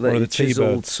 Yeah, like the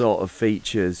chiseled sort of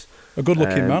features. A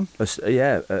good-looking man.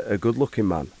 A good-looking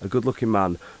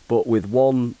man, but with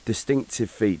one distinctive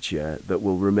feature that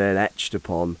will remain etched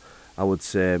upon, I would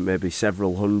say, maybe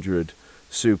several hundred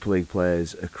Super League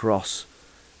players across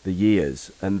the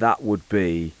years, and that would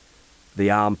be the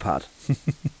arm pad.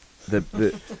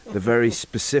 the very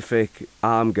specific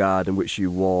arm guard in which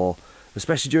you wore,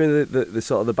 especially during the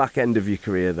sort of the back end of your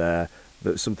career there.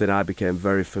 That's something I became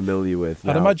very familiar with.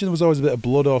 I'd imagine there was always a bit of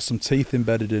blood or some teeth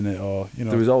embedded in it, or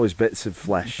there was always bits of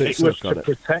flesh. It was to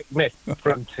protect me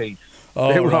from teeth.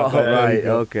 Right,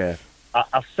 okay.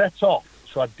 I set off,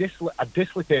 so I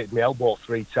dislocated my elbow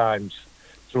 3 times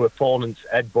through opponent's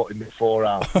headbutt in my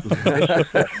forearm.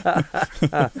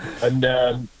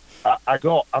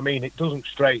 And it doesn't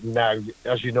straighten now.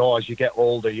 As you know, as you get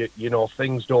older,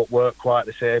 things don't work quite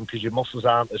the same because your muscles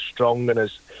aren't as strong and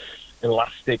as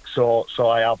elastic. So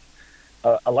I have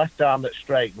a left arm that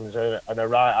straightens and a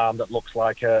right arm that looks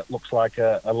like a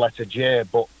letter J.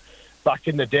 But back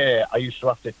in the day, I used to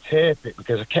have to tape it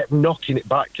because I kept knocking it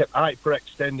back, kept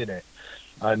hyperextending it.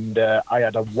 And I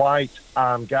had a white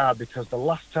arm guard because the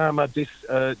last time I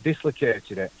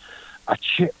dislocated it, I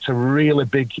chipped a really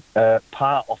big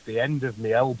part off the end of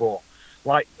my elbow,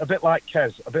 like a bit like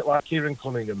Kez, a bit like Kieran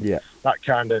Cunningham, that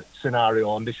kind of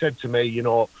scenario. And they said to me,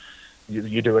 you're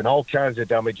doing all kinds of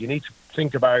damage. You need to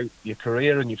think about your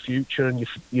career and your future and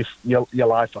your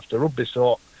life after rugby.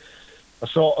 So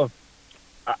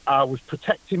I was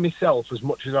protecting myself as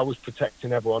much as I was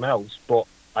protecting everyone else, but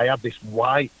I had this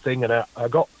white thing, and I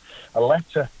got a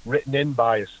letter written in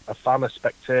by a fan, a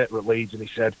spectator at Leeds, and he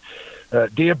said,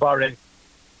 "Dear Barry,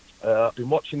 I've been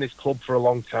watching this club for a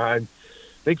long time,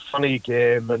 big fan of your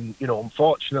game, and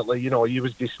unfortunately, you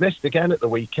was dismissed again at the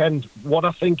weekend. What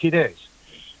I think it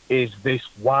is this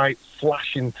white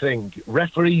flashing thing.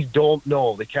 Referees don't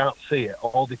know, they can't see it.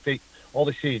 All they see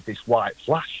is this white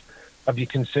flash. Have you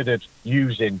considered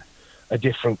using a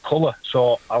different colour?"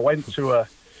 So I went to a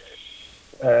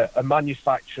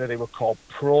manufacturer. They were called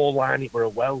Proline. It were a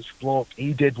Welsh bloke.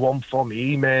 He did one for me.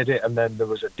 He made it, and then there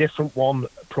was a different one,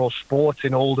 Pro Sport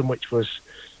in Oldham, which was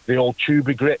the old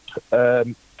Tubi Grip,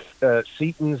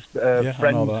 Seaton's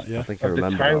friend I think I of the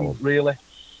remember town, really.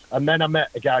 And then I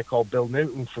met a guy called Bill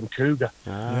Newton from Cougar,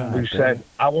 who said,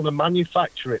 "I want to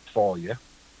manufacture it for you.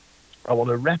 I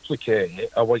want to replicate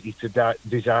it. I want you to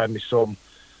design me some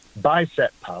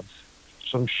bicep pads,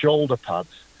 some shoulder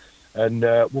pads, and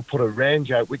we'll put a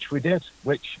range out," which we did,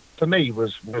 which for me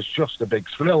was just a big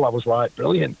thrill. I was like,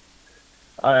 brilliant.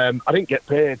 I didn't get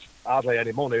paid hardly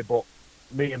any money, but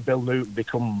me and Bill Newton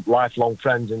become lifelong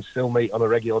friends and still meet on a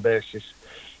regular basis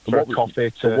for a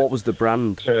coffee. What was the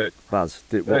brand, Baz?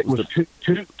 It was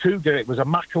Cougar. It was a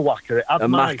Macawaka. It had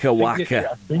my signature, it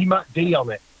had B-Mac-D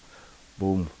on it.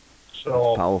 Boom. So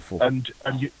that's powerful. And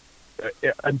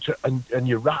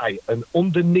you're right. And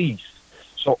underneath,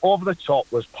 so over the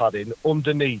top was padding,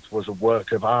 underneath was a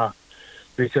work of art.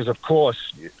 Because of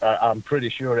course, I'm pretty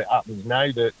sure it happens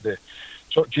now that the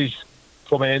touches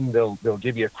come in, they'll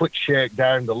give you a quick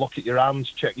shakedown, they'll look at your hands,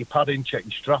 check your padding, check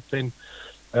your strapping,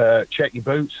 check your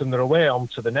boots, and they're away on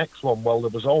to the next one. Well, there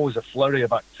was always a flurry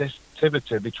of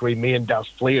activity between me and Daz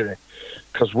Fleary,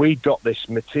 because we got this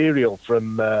material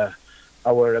from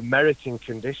our American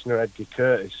conditioner, Edgar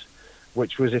Curtis,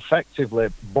 which was effectively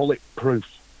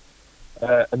bulletproof.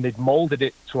 And they'd moulded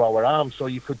it to our arms so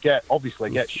you could get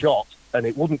shot and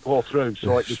it wouldn't go through.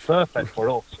 So it was perfect for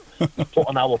us to put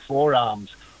on our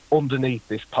forearms underneath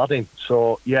this padding.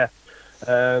 So yeah,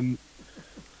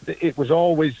 it was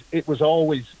always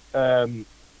there,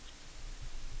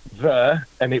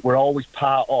 and it were always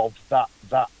part of that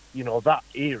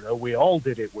era. We all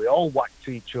did it. We all whacked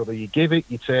each other. You give it,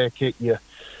 you take it.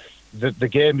 The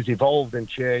game has evolved and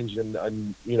changed,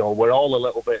 and we're all a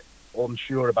little bit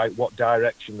unsure about what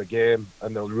direction the game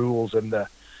and the rules and the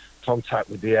contact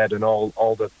with the head and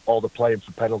all the playing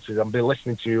for penalties. I've been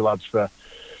listening to you lads for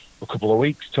a couple of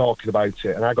weeks talking about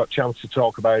it, and I got a chance to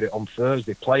talk about it on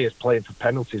Thursday. Players playing for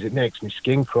penalties, it makes me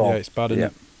skin crawl. Yeah, it's bad,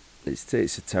 isn't it?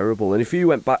 It's terrible. And if you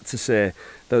went back to say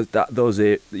those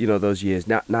years,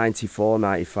 94,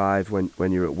 95,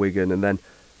 when you were at Wigan, and then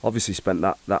obviously spent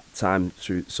that time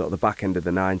through sort of the back end of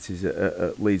the 90s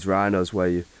at Leeds Rhinos, where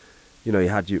you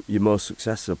had your most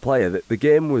success as a player. The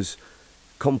game was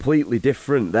completely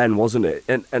different then, wasn't it?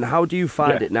 And how do you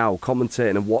find it now, commentating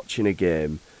and watching a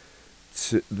game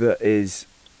that is,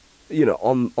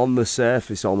 on the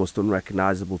surface almost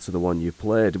unrecognisable to the one you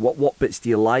played? What bits do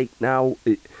you like now?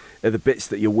 Are the bits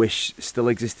that you wish still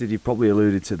existed? You probably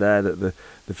alluded to there that the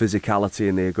physicality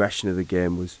and the aggression of the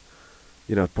game was,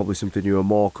 probably something you were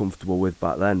more comfortable with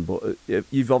back then. But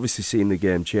you've obviously seen the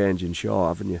game change in short,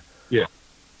 haven't you? Yeah.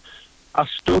 I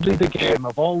study the game.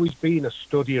 I've always been a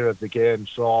studier of the game,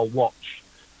 so I'll watch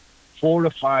 4 or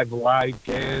 5 live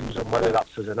games, and whether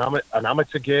that's as an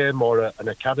amateur game or an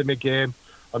academy game.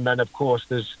 And then, of course,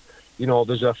 there's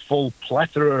a full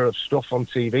plethora of stuff on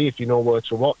TV if you know where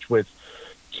to watch, with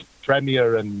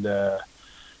Premier and the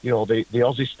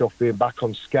Aussie stuff being back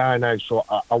on Sky now. So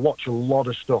I watch a lot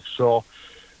of stuff. So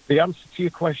the answer to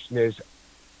your question is,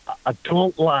 I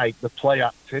don't like the play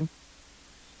acting.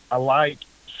 I like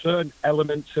certain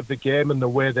elements of the game and the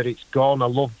way that it's gone. I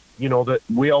love, that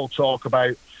we all talk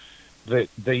about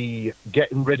the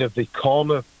getting rid of the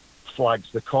corner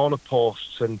flags, the corner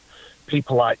posts, and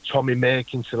people like Tommy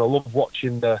Makinson. I love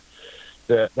watching the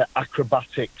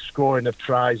acrobatic scoring of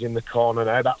tries in the corner.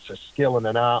 Now that's a skill and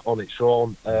an art on its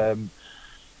own.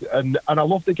 And I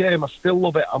love the game. I still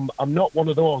love it. I'm not one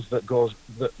of those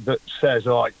that says,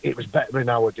 oh, it was better in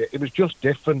our day. It was just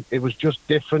different. It was just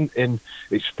different in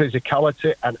its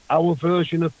physicality. And our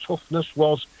version of toughness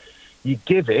was, you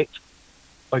give it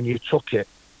and you took it,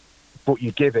 but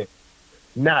you give it.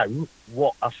 Now,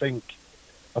 what I think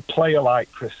a player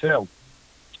like Chris Hill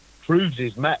proves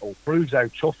his mettle, proves how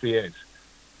tough he is,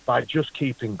 by just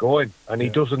keeping going. And he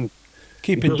doesn't...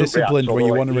 Keeping disciplined when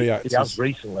you want to react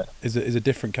recently is a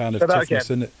different kind of toughness,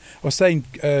 isn't it? I was saying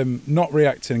not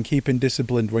reacting and keeping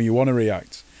disciplined when you want to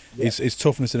react is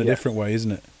toughness in a different way,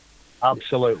 isn't it?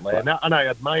 Absolutely. And I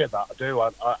admire that. I do.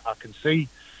 I can see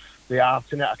the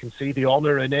art in it. I can see the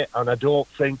honour in it. And I don't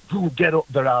think, get up.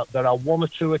 There are one or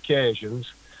two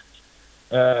occasions.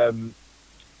 There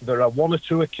are one or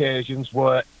two occasions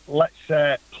where, let's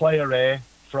say, player A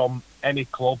from any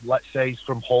club, let's say he's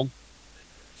from Hull,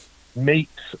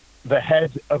 meets the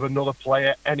head of another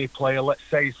player, any player, let's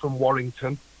say he's from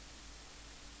Warrington,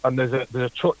 and there's a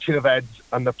touching of heads,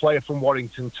 and the player from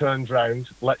Warrington turns round,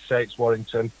 let's say it's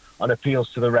Warrington, and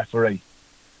appeals to the referee.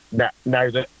 Now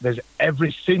that there's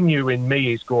every sinew in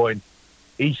me is going,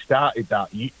 he started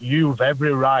that. You've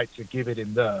every right to give it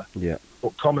in there. Yeah.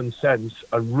 But common sense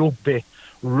and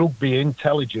rugby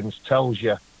intelligence tells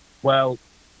you, well,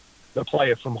 the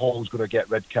player from Hull's going to get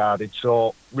red carded,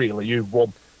 so really you've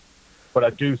won. But I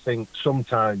do think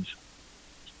sometimes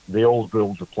the old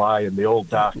rules apply and the old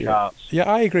dark arts. Yeah,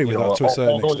 I agree with that to a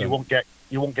certain extent. Although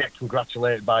you won't get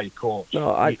congratulated by your coach.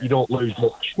 No, you don't lose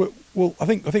much. Well, I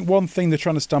think one thing they're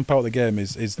trying to stamp out of the game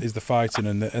is the fighting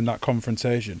and that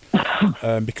confrontation,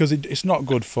 because it's not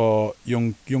good for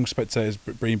young spectators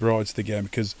being brought into the game,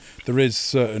 because there is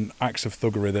certain acts of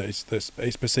thuggery that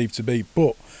it's perceived to be.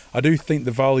 But I do think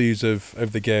the values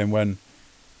of the game, when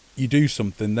you do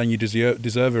something, then you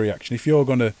deserve a reaction. If you're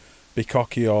going to be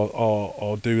cocky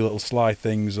or do little sly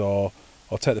things or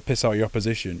take the piss out of your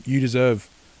opposition, you deserve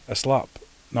a slap.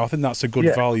 Now, I think that's a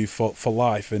good value for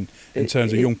life in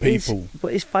terms of young people.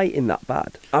 But is fighting that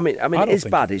bad? I mean, it is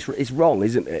bad. It's wrong,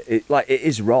 isn't it? It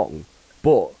is wrong.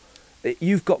 But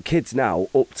you've got kids now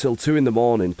up till 2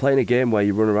 a.m. playing a game where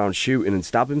you run around shooting and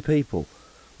stabbing people.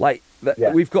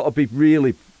 We've got to be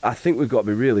really I think we've got to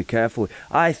be really careful.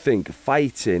 I think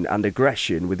fighting and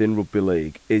aggression within rugby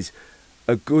league is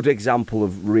a good example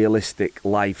of realistic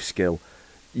life skill.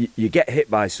 You get hit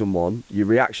by someone, your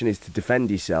reaction is to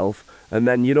defend yourself, and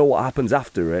then you know what happens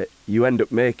after it. You end up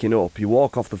making up. You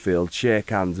walk off the field,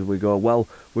 shake hands, and we go, well,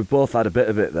 we've both had a bit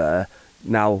of it there.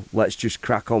 Now let's just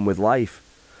crack on with life.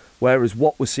 Whereas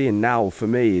what we're seeing now, for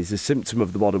me, is a symptom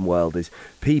of the modern world, is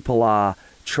people are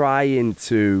trying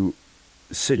to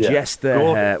suggest they're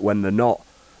hurt when they're not.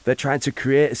 They're trying to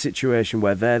create a situation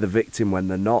where they're the victim when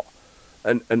they're not.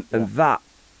 And that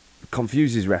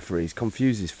confuses referees,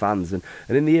 confuses fans, and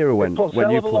in the era when it puts you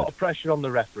a play, lot of pressure on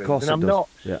the referees. Of course and I'm it does.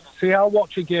 not. See, I'll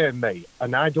watch a game, mate,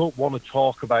 and I don't want to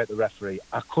talk about the referee.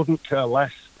 I couldn't care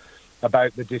less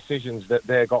about the decisions that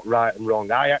they got right and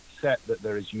wrong. I accept that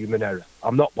there is human error.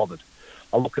 I'm not bothered.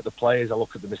 I look at the players, I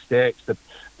look at the mistakes, the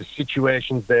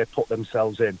situations they put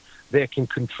themselves in. They can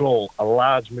control a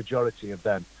large majority of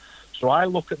them. So I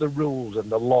look at the rules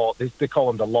and the law. They call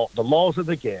them the law. The laws of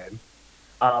the game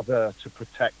are there to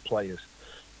protect players.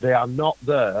 They are not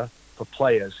there for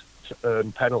players to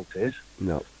earn penalties,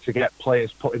 to get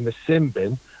players put in the sin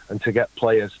bin and to get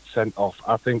players sent off.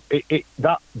 I think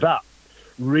that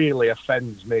really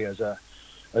offends me as a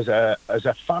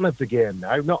fan of the game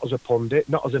now, not as a pundit,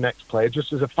 not as an ex-player,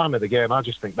 just as a fan of the game. I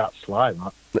just think that's sly,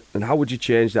 that. And how would you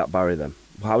change that, Barry, then?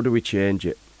 How do we change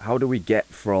it? How do we get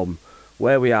from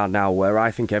where we are now, where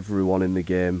I think everyone in the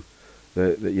game,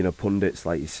 the pundits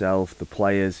like yourself, the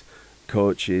players,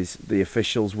 coaches, the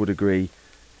officials would agree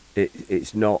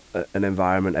it's not an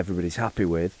environment everybody's happy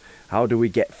with. How do we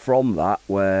get from that,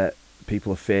 where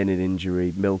people are feigning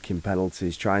injury, milking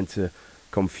penalties, trying to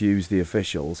confuse the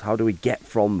officials? How do we get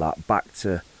from that back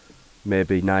to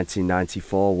maybe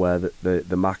 1994, where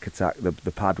the Mac attack,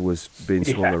 the pad was being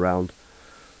swung around?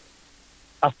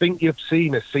 I think you've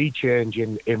seen a sea change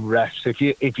in refs.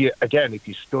 If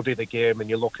you study the game and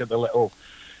you look at the little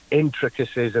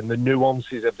intricacies and the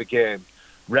nuances of the game,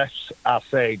 refs are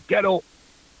saying, get up,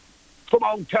 come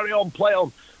on, carry on, play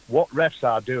on. What refs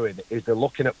are doing is they're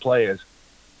looking at players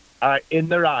in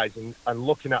their eyes and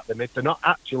looking at them. If they're not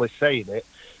actually saying it,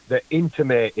 they're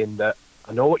intimating that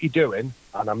I know what you're doing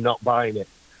and I'm not buying it.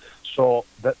 So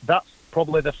that's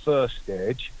probably the first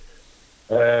stage.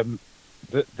 So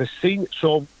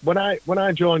when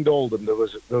I joined Oldham, there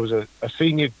was a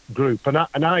senior group, and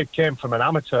I came from an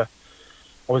amateur.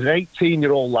 I was an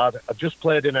 18-year-old lad. I just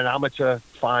played in an amateur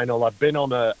final. I'd been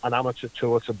on an amateur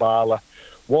tour to Bala.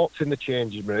 Walked in the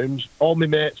changing rooms. All my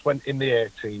mates went in the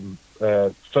A-team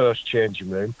first changing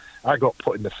room. I got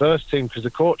put in the first team because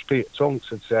the coach, Peter Tunks,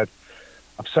 had said,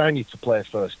 I've signed you to play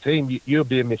first team. You'll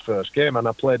be in my first game. And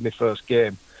I played my first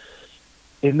game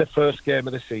in the first game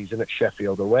of the season at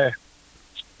Sheffield away.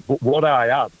 But what I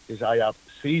had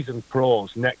seasoned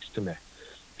pros next to me,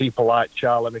 people like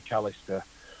Charlie McAllister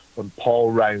and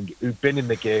Paul Round, who'd been in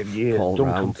the game years,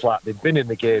 Duncan Platt, they'd been in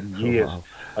the game years. Oh, wow.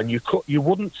 And you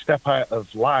wouldn't step out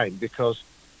of line because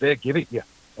they give it you.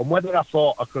 And whether I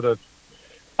thought I could have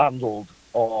handled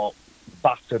or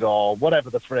battered or whatever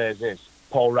the phrase is,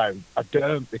 Paul Round, I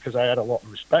don't, because I had a lot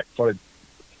of respect for him.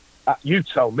 You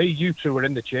tell me, you two are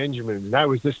in the changing rooms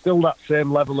now. Is there still that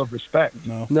same level of respect?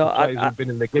 No. Players who've been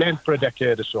in the game for a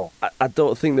decade or so. I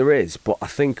don't think there is, but I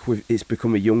think it's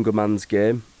become a younger man's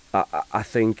game. I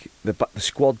think the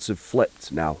squads have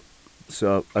flipped now.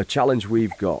 So a challenge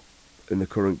we've got in the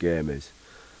current game is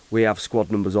we have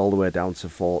squad numbers all the way down to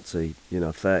 40,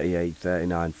 38,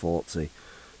 39, 40.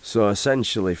 So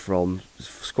essentially from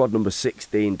squad number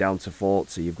 16 down to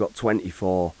 40, you've got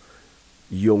 24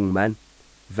 young men,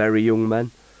 very young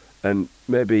men, and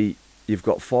maybe you've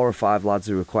got 4 or 5 lads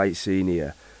who are quite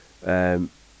senior,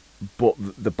 but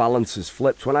the balance has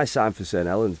flipped. When I signed for St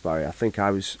Helens, Barry, I think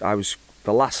I was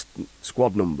the last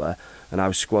squad number, and I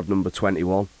was squad number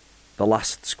 21, the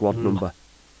last squad number,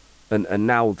 and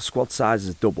now the squad size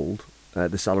has doubled.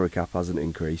 The salary cap hasn't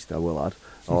increased, I will add,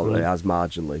 or it has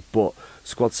marginally, but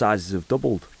squad sizes have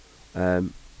doubled,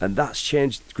 and that's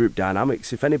changed group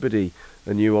dynamics. If anybody,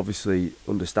 and you obviously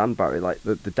understand, Barry, like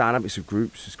the dynamics of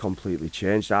groups has completely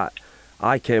changed.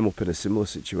 I came up in a similar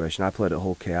situation. I played at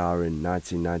Hull KR in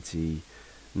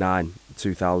 1999,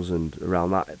 2000,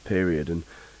 around that period, and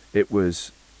there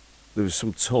was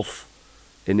some tough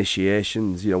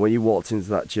initiations. When you walked into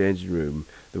that changing room,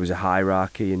 there was a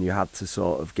hierarchy and you had to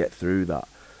sort of get through that.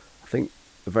 I think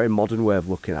a very modern way of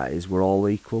looking at it is we're all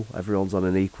equal. Everyone's on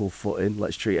an equal footing.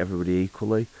 Let's treat everybody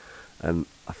equally. And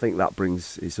I think that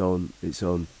brings its own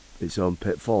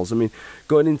pitfalls. I mean,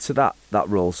 going into that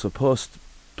role, so post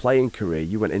playing career,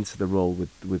 you went into the role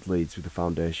with Leeds, with the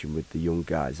foundation, with the young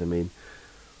guys. I mean,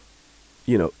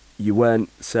 you you weren't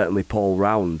certainly Paul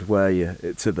Round, were you,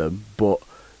 to them? But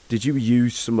did you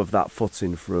use some of that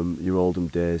footing from your Oldham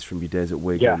days, from your days at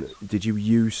Wigan? Yeah. Did you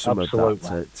use some Absolutely.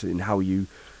 of that in how you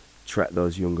treat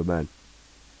those younger men?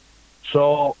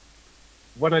 So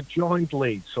when I joined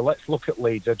Leeds, so let's look at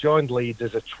Leeds. I joined Leeds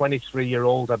as a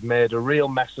 23-year-old. I'd made a real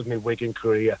mess of my Wigan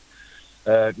career.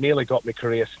 Nearly got my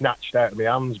career snatched out of my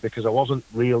hands because I wasn't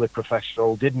really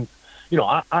professional.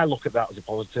 I look at that as a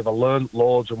positive. I learned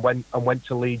loads and went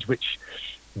to Leeds, which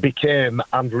became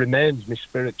and remains my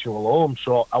spiritual home.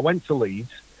 So I went to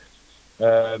Leeds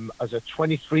as a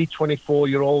 23,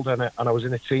 24-year-old, and I was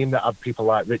in a team that had people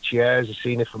like Richie Ayres, a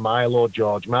senior for Milo,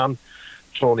 George Mann,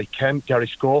 Tony Kemp, Gary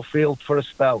Schofield for a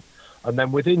spell. And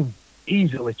then within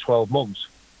easily 12 months,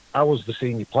 I was the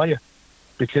senior player.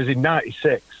 Because in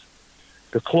 96,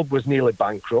 the club was nearly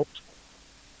bankrupt.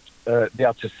 They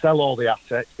had to sell all the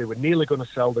assets. They were nearly going to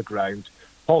sell the ground.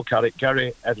 Paul Carrick,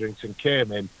 Gary Etherington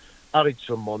came in, added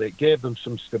some money, gave them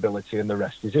some stability, and the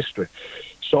rest is history.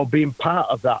 So being part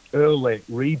of that early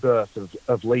rebirth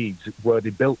of Leeds, where they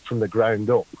built from the ground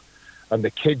up, and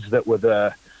the kids that were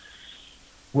there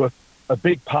were a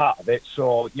big part of it.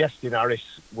 So Iestyn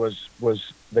Harris was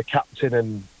the captain,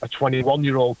 and a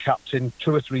 21-year-old captain,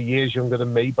 2 or 3 years younger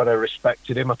than me, but I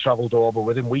respected him. I travelled over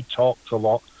with him. We talked a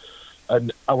lot.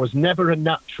 And I was never a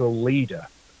natural leader,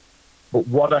 but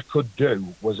what I could do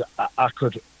was I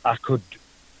could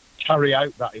carry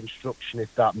out that instruction,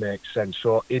 if that makes sense.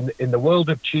 So in the world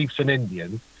of chiefs and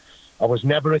Indian, I was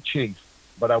never a chief,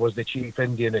 but I was the chief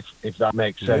Indian, if that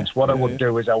makes sense. What I would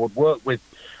do is I would work with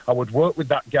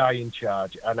that guy in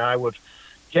charge, and I would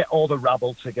get all the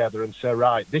rabble together and say,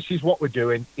 right, this is what we're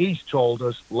doing. He's told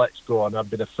us, let's go. And I'd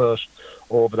be the first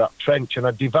over that trench. And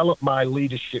I developed my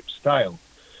leadership style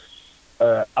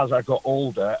as I got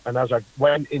older, and as I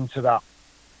went into that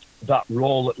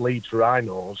role at Leeds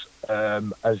Rhinos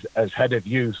as head of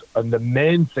youth. And the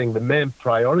main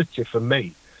priority for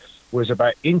me was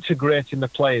about integrating the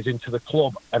players into the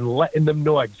club and letting them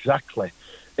know exactly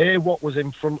A, what was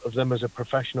in front of them as a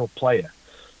professional player,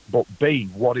 but B,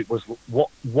 what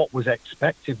was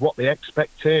expected, what the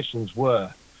expectations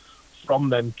were from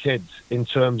them kids in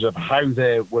terms of how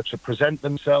they were to present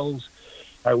themselves,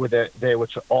 how they were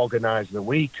to organise the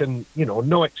week, and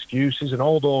no excuses and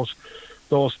all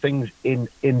those things in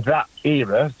that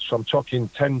era. So I'm talking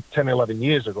 10, 11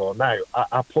 years ago now.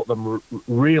 I put them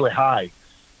really high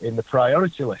in the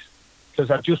priority list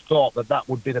because I just thought that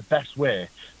would be the best way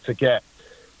to get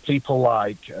people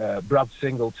like Brad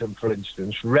Singleton, for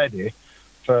instance, ready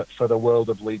for the world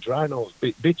of Leeds Rhinos.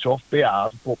 Be tough, be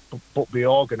hard, but be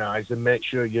organised and make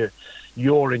sure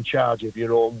you're in charge of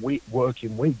your own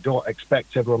working week. Don't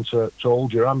expect everyone to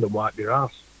hold your hand and wipe your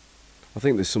ass. I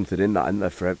think there's something in that, isn't there,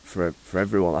 for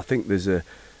everyone. I think there's a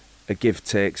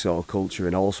give-take sort of culture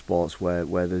in all sports where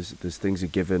there's things are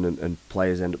given and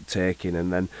players end up taking,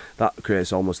 and then that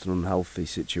creates almost an unhealthy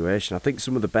situation. I think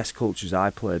some of the best cultures I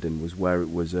played in was where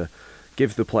it was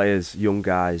give the players, young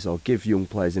guys, or give young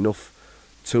players enough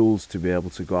tools to be able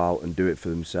to go out and do it for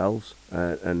themselves.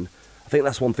 And I think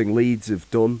that's one thing Leeds have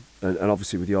done, and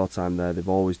obviously with your time there, they've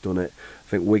always done it. I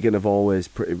think Wigan have always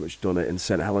pretty much done it, and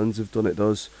St Helens have done it.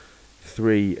 Those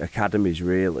 3 academies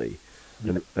really,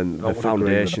 and the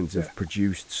foundations have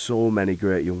produced so many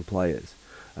great young players,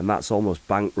 and that's almost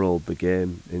bankrolled the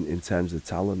game in terms of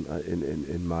talent,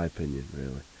 in my opinion,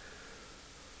 really.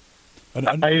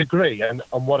 I agree, and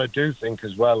what I do think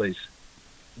as well is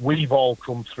we've all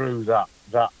come through that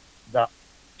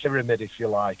pyramid, if you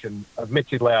like, and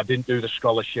admittedly I didn't do the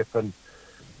scholarship and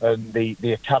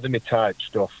the academy type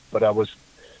stuff, but I was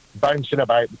bouncing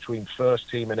about between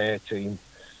first team and A team,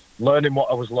 learning what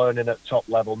I was learning at top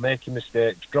level, making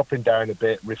mistakes, dropping down a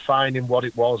bit, refining what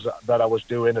it was that I was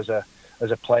doing as a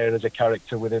player, as a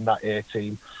character within that A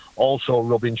team, also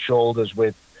rubbing shoulders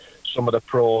with some of the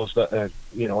pros that are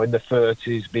in the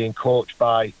 30s, being coached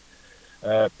by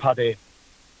Paddy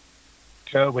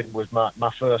Kerwin was my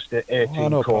first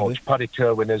A-team coach. Paddy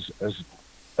Kerwin,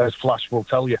 as Flash will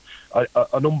tell you,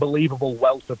 an unbelievable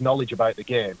wealth of knowledge about the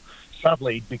game.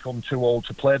 Sadly, he'd become too old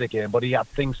to play the game, but he had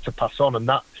things to pass on, and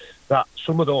that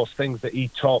some of those things that he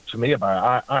talked to me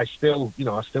about, I still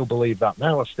believe that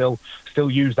now. I still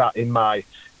use that in my,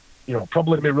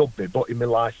 probably my rugby, but in my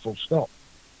life, full stop.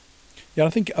 Yeah, I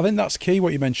think that's key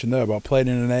what you mentioned there about playing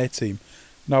in an A team.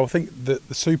 Now, I think that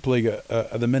the Super League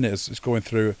at the minute is going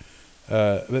through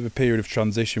a bit of a period of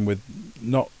transition with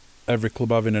not every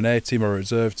club having an A team or a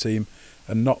reserve team,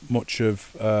 and not much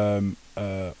of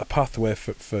a pathway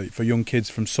for young kids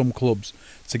from some clubs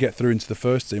to get through into the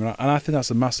first team. And I think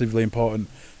that's a massively important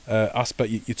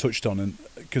aspect you touched on, and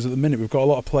because at the minute we've got a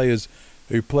lot of players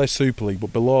who play Super League,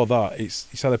 but below that,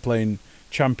 it's either playing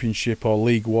Championship or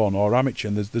League One or amateur,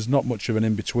 and there's not much of an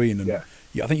in between. And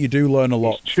I think you do learn a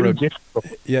lot. It's too difficult.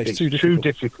 Yeah, it's too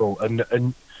difficult.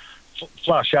 And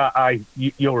Flash,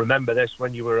 you'll remember this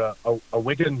when you were a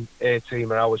Wigan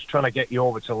A-teamer. I was trying to get you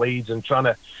over to Leeds and trying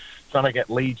to get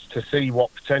Leeds to see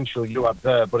what potential you had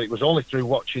there. But it was only through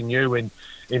watching you in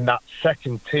that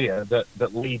second tier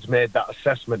that Leeds made that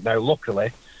assessment. Now,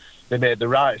 luckily, they made the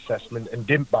right assessment and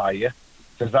didn't buy you,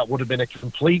 because that would have been a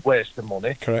complete waste of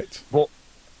money. Correct. But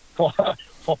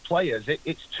for players,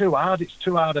 it's too hard. It's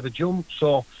too hard of a jump.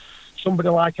 So somebody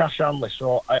like Ash Hanley.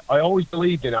 So I always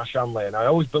believed in Ash Hanley, and I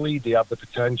always believed he had the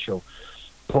potential.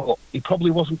 But he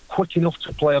probably wasn't quick enough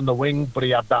to play on the wing. But he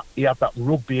had that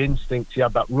rugby instinct. He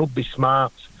had that rugby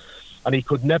smarts, and he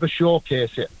could never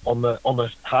showcase it on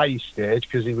the high stage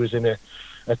because he was in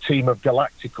a team of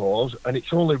Galacticos. And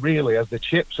it's only really as the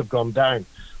chips have gone down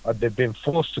and they've been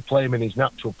forced to play him in his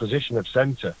natural position of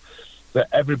centre that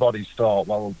everybody's thought,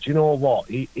 well, do you know what?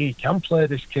 He can play,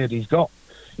 this kid. He's got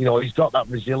that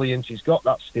resilience. He's got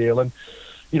that steel. And,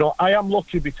 I am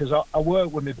lucky because I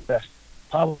work with my best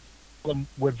pal.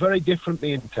 We're very different,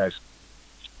 me and Tez.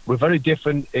 We're very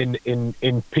different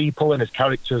in people and as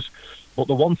characters. But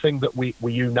the one thing that we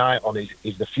unite on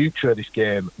is the future of this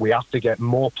game. We have to get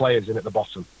more players in at the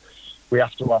bottom. We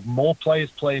have to have more players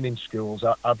playing in schools.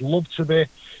 I'd love to be,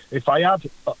 if I had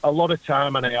a lot of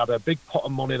time and I had a big pot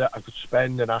of money that I could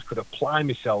spend and I could apply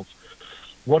myself,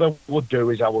 what I would do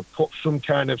is I would put some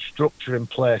kind of structure in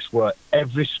place where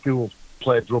every school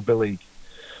played rugby league.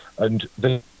 And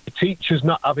the teachers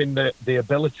not having the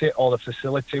ability or the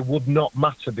facility would not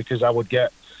matter, because I would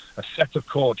get a set of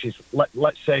coaches.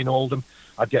 Let's say in Oldham,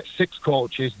 I'd get 6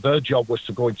 coaches. Their job was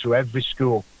to go into every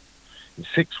school in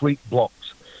 6-week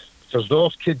blocks. Because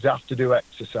those kids have to do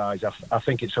exercise. I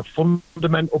think it's a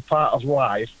fundamental part of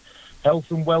life. Health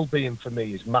and well-being for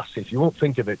me is massive. You won't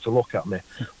think of it to look at me,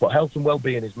 but health and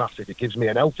well-being is massive. It gives me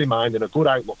an healthy mind and a good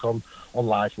outlook on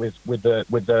life with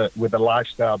the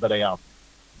lifestyle that I have.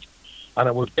 And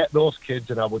I would get those kids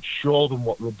and I would show them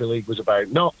what rugby league was about,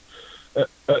 not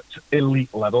at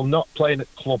elite level, not playing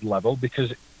at club level,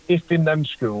 because if in them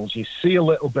schools you see a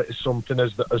little bit of something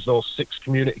as those 6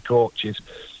 community coaches,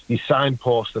 you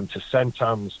signpost them to St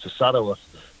Anne's, to Saddleworth,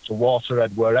 to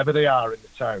Waterhead, wherever they are in the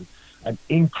town, and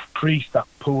increase that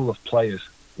pool of players.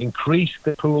 Increase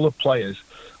the pool of players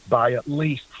by at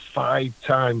least 5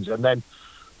 times. And then,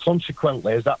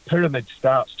 consequently, as that pyramid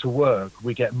starts to work,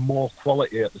 we get more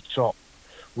quality at the top.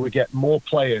 We get more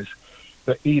players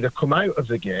that either come out of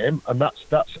the game, and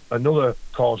that's another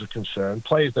cause of concern,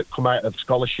 players that come out of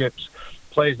scholarships,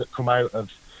 players that come out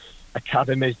of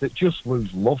academies that just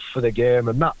lose love for the game,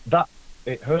 and that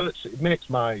it hurts. It makes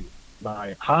my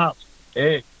heart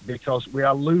ache, because we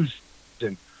are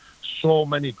losing so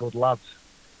many good lads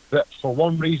that for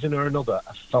one reason or another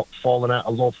have fallen out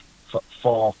of love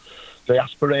for the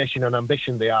aspiration and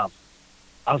ambition they have.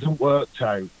 Hasn't worked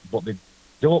out, but they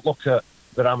don't look at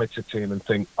their amateur team and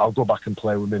think, I'll go back and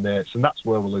play with my mates, and that's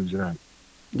where we're losing out.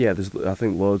 Yeah, there's I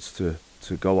think loads to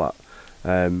go at.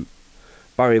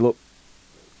 Barry, look,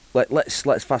 let's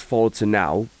fast forward to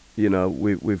now.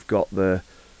 We've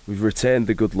retained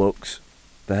the good looks.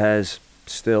 The hair's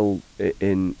still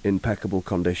in impeccable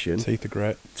condition. Teeth are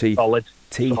great. Solid.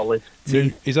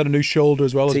 He's had a new shoulder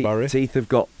as well as Barry. Teeth have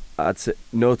got, I'd say,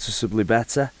 noticeably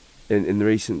better in the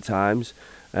recent times.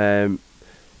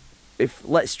 If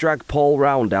let's drag Paul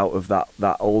Round out of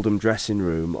that Oldham dressing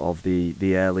room of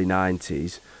the early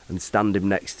 90s and stand him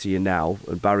next to you now,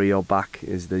 and Barry, you're back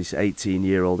as this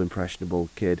 18-year-old impressionable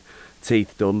kid,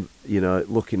 teeth done,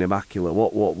 looking immaculate.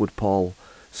 What would Paul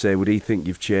say? Would he think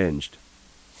you've changed?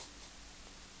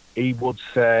 He would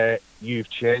say, you've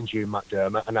changed, you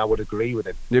McDermott, and I would agree with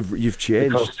him. You've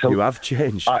changed. You have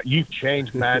changed. You've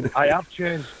changed, man. I have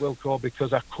changed, Wilco,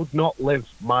 because I could not live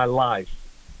my life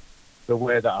the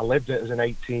way that I lived it as an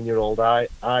 18-year-old.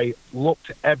 I looked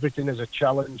at everything as a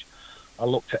challenge. I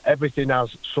looked at everything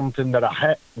as something that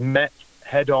I met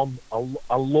head on.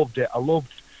 I loved it. I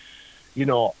loved,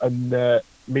 and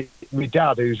my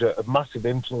dad, who's a massive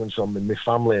influence on me, my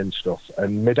family and stuff,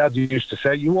 and my dad used to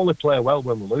say, you only play well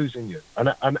when we're losing you. And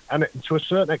to a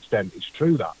certain extent, it's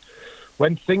true that.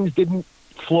 When things didn't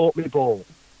float me ball,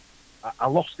 I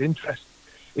lost interest.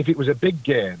 If it was a big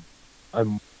game,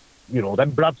 them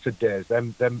Bradford days,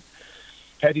 them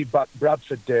heady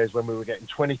Bradford days when we were getting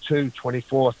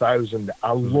 24,000,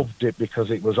 I loved it because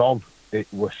it was on.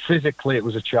 Physically, it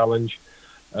was a challenge.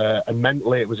 And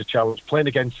mentally it was a challenge. Playing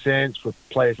against Saints with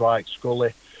players like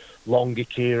Scully, Longy,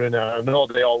 Kieran, and I know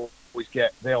they all always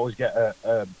get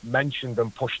mentioned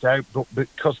and pushed out, but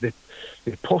because they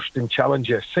pushed and challenged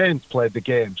you. Saints played the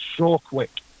game so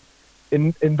quick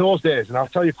in those days. And I'll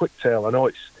tell you a quick tale. I know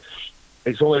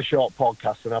it's only a short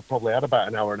podcast, and I've probably had about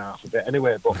an hour and a half of it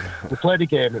anyway. But we played a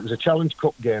game. It was a Challenge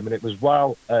Cup game, and it was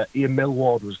while Ian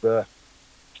Millward was there,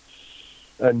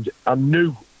 and I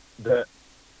knew that.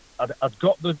 I'd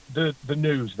got the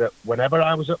news that whenever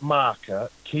I was at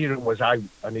marker, Kieran was out,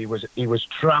 and he was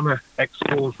trying to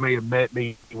expose me and make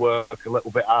me work a little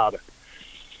bit harder.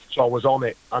 So I was on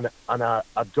it, and I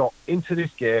got into this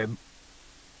game.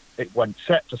 It went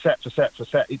set for set for set for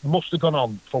set. It must have gone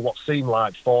on for what seemed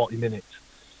like 40 minutes.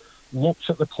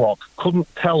 Looked at the clock, couldn't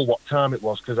tell what time it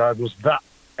was because I was that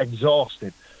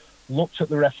exhausted. Looked at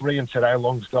the referee and said, "How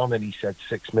long's gone?" And he said,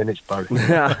 6 minutes, Barry.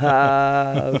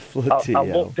 I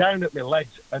looked down at my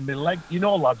legs, and my leg, you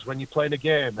know, lads, when you're playing a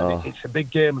game, and it's a big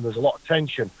game and there's a lot of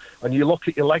tension, and you look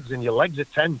at your legs and your legs are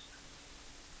tense.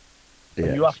 Yeah.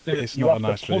 And you have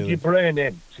to plug your brain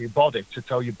in to your body to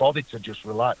tell your body to just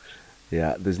relax.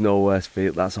 Yeah, there's no worse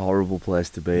feel. That's a horrible place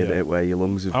to be, in it, where your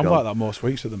lungs have gone. I'm like that most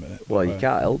weeks at the minute. Well, you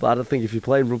can't help. I don't think if you're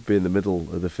playing rugby in the middle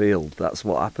of the field, that's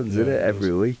what happens, isn't it,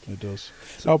 every week? It does.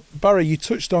 Now, Barry, you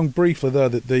touched on briefly there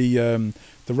that the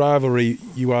rivalry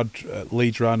you had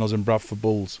Leeds Rhinos and Bradford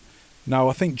Bulls. Now,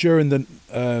 I think during the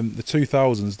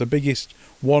 2000s, the biggest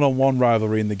one-on-one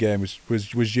rivalry in the game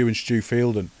was you and Stu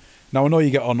Fielden. Now, I know you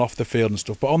get on off the field and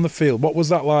stuff, but on the field, what was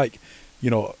that like? You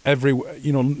know,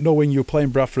 knowing you were playing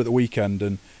Bradford at the weekend,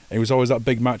 and it was always that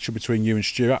big matchup between you and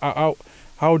Stu.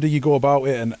 How do you go about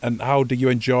it, and how do you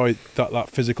enjoy that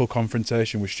physical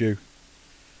confrontation with Stu?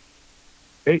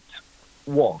 It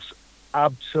was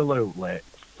absolutely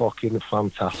fucking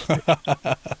fantastic.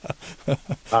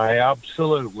 I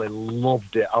absolutely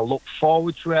loved it. I looked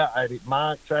forward to it. I had it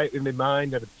marked out in my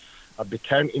mind. I'd be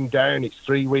counting down. It's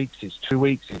 3 weeks. It's 2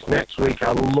 weeks. It's next week.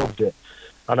 I loved it.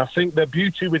 And I think the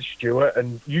beauty with Stuart,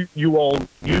 and you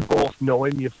both know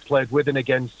him, you've played with and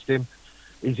against him,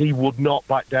 is he would not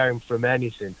back down from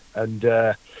anything.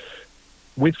 And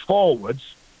with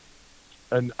forwards,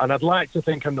 and I'd like to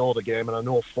think I know the game, and I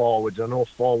know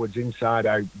forwards inside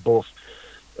out, both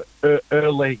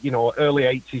early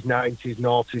 80s, 90s,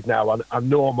 noughties now. And I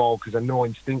know them all because I know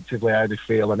instinctively how they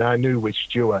feel. And I knew with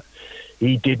Stuart,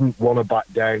 he didn't want to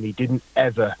back down. He didn't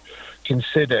ever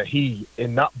consider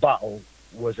in that battle,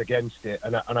 was against it,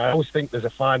 and I always think there's a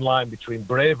fine line between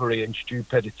bravery and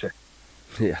stupidity.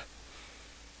 Yeah,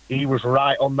 he was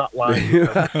right on that line.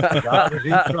 As hard as he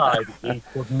tried, he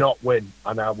could not win,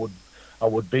 and I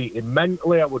would beat him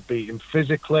mentally, I would beat him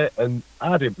physically, and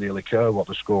I didn't really care what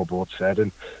the scoreboard said.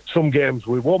 And some games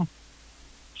we won,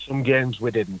 some games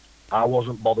we didn't. I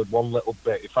wasn't bothered one little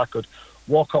bit. If I could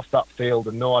walk off that field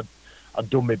and know I'd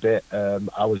done my bit,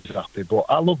 I was happy. But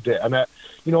I loved it, and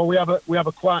we have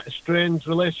a quite a strange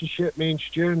relationship, me and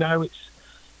Stu. Now it's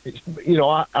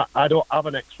I don't have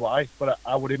an ex-wife, but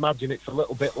I would imagine it's a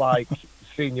little bit like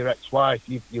seeing your ex-wife.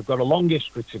 You've got a long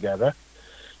history together.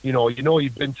 You know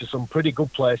you've been to some pretty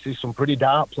good places, some pretty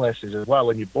dark places as well,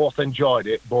 and you both enjoyed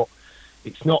it. But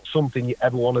it's not something you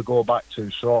ever want to go back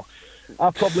to. So I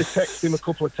probably text him a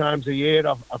couple of times a year.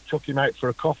 I've took him out for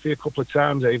a coffee a couple of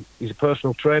times. He's a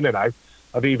personal trainer now.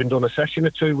 I've even done a session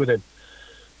or two with him.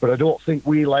 But I don't think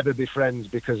we'll ever be friends,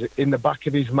 because in the back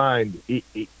of his mind,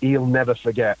 he'll never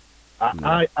forget.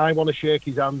 I want to shake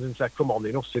his hands and say, come on,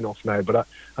 enough's enough now. But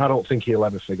I don't think he'll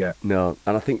ever forget. No,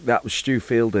 and I think that was Stu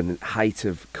Fielden, height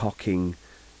of cocking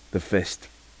the fist.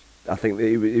 I think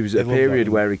it was a period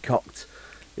where he cocked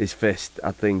his fist.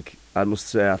 I must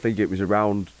say, I think it was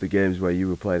around the games where you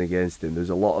were playing against him.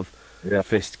 There's a lot of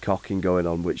fist cocking going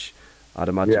on, which I'd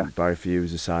imagine, Barry, for you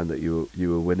was a sign that you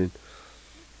were winning.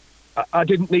 I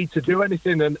didn't need to do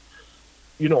anything, and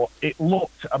it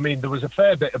looked. I mean, there was a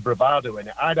fair bit of bravado in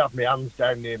it. I'd have my hands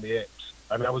down near my hips,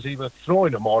 and I was either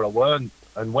throwing them or I weren't.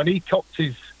 And when he cocked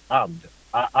his hand,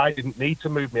 I didn't need to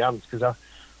move my hands because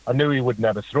I knew he would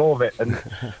never throw it. And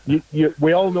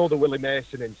we all know the Willie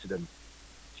Mason incident.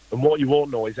 And what you won't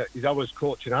know is I was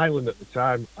coaching Ireland at the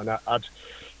time, and I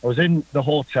was in the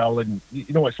hotel, and you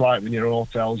know what it's like when you're in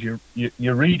hotels.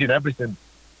 You're reading everything,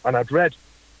 and I'd read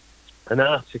an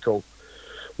article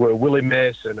where Willie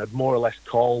Mason had more or less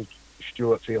called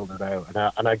Stuart Fielden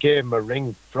out, and I gave him a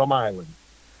ring from Ireland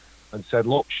and said,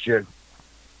 "Look, Stu,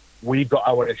 we've got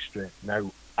our history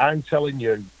now. I'm telling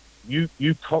you,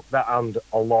 you cock that hand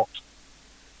a lot.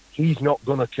 He's not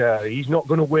going to care. He's not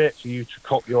going to wait for you to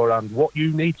cock your hand. What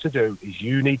you need to do is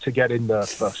you need to get in there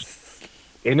first."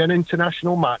 In an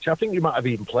international match, I think you might have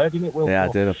even played in it, Will. Yeah,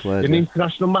 I did. I played. In an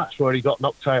international match where he got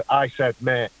knocked out, I said,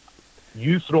 "Mate,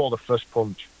 you throw the first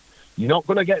punch. You're not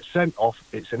going to get sent off.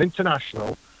 It's an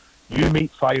international. You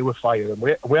meet fire with fire. And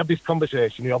we had this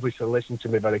conversation. He obviously listened to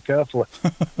me very carefully.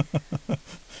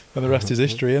 And the rest is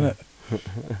history, isn't it?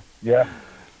 Yeah.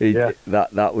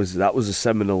 That was a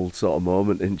seminal sort of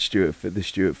moment in the Stuart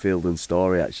Fielden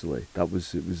story. Actually, that was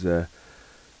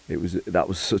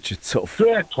such a tough.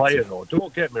 Great player though.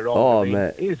 Don't get me wrong. Oh, I mean,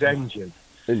 mate. his engine,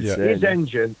 Insane. his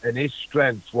engine and his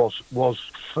strength was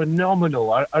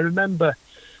phenomenal. I remember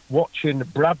watching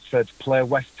Bradford play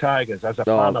West Tigers as a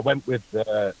fan. I went with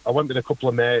a couple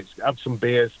of mates, had some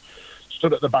beers,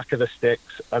 stood at the back of the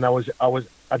sticks, and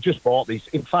I just bought these.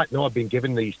 In fact, no, I'd been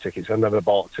given these tickets. I've never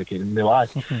bought a ticket in my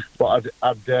life, but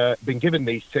I'd been given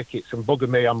these tickets, and bugger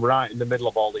me, I'm right in the middle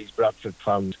of all these Bradford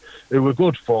fans who were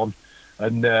good fun,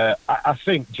 and I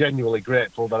think genuinely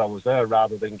grateful that I was there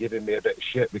rather than giving me a bit of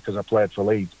shit because I played for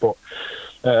Leeds. But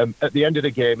at the end of the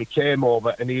game, he came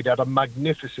over and he'd had a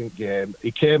magnificent game.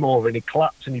 He came over and he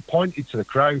clapped and he pointed to the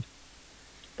crowd,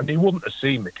 and he wouldn't have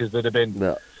seen me because there'd have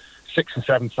been 6,000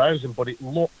 and 7,000, but it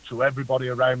looked to everybody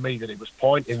around me that he was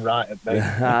pointing right at me,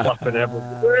 and clapping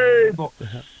everything. But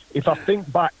if I think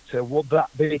back to, would that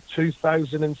be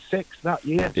 2006 that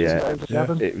year? Yeah,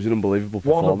 2007? it was an unbelievable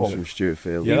performance from Stuart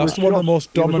Field. Yeah, that's one of the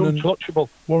most dominant, one of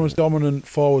the most dominant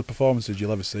forward performances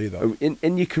you'll ever see. Though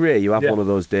in your career, you have one of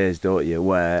those days, don't you,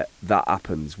 where that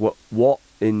happens. What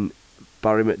in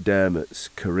Barry McDermott's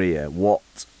career?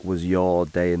 What was your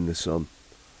day in the sun?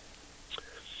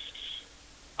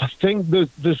 I think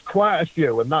there's quite a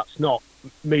few, and that's not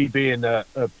me being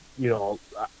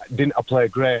didn't I play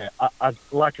great? I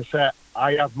like I said,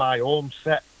 I have my own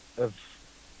set of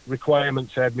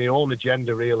requirements, I had my own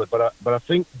agenda really, but I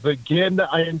think the game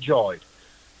that I enjoyed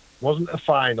wasn't a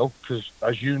final, because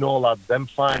as you know, lads, them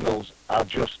finals are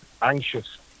just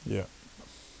anxious. Yeah,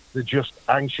 they're just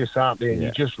anxious, aren't they? And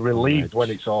you're just relieved when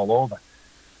it's all over.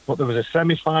 But there was a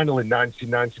semi-final in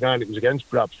 1999. It was against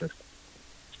Bradford.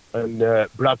 And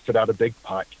Bradford had a big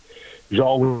pack. It was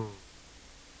all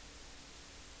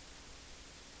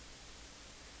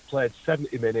played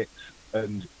 70 minutes,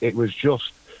 and it was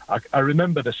just. I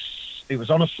remember this. It was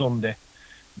on a Sunday.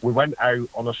 We went out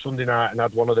on a Sunday night and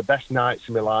had one of the best nights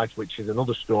of my life, which is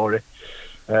another story,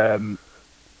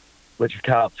 which I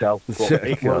can't tell. But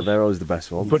it was, they're always the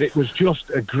best ones. But it was just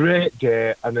a great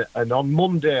day, and on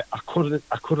Monday I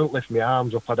couldn't lift my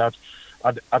arms up.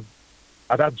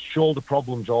 I'd had shoulder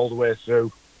problems all the way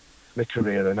through my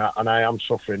career, and I am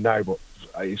suffering now. But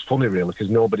it's funny, really, because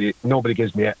nobody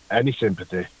gives me any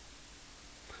sympathy.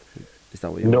 Is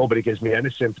that what you Nobody gives me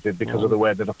any sympathy because of the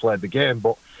way that I played the game.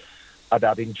 But I'd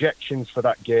had injections for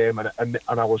that game, and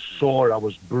I was sore. I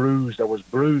was bruised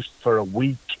for a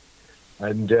week,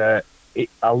 and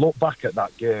I look back at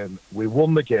that game. We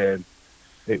won the game.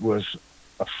 It was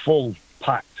a full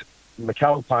packed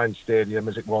McAlpine Stadium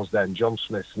as it was then, John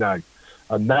Smith's now.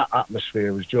 And that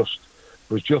atmosphere was just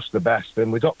the best.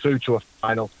 And we got through to a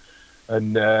final,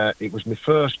 and it was my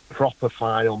first proper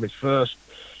final, my first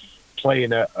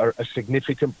playing a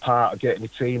significant part of getting a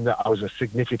team that I was a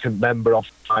significant member of.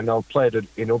 I know played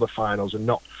in other finals and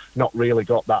not really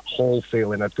got that whole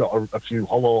feeling. I'd got a few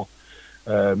hollow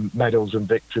medals and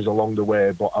victories along the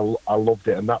way, but I loved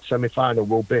it. And that semi-final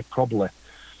will be probably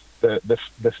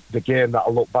the game that I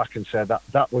look back and say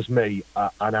that was me,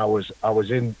 and I was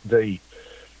in the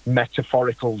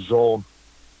metaphorical zone,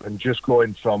 and just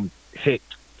going from hit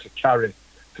to carry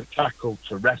to tackle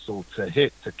to wrestle to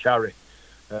hit to carry,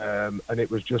 and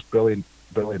it was just brilliant.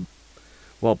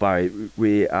 Well, Barry,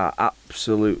 we are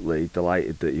absolutely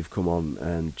delighted that you've come on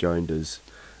and joined us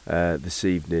this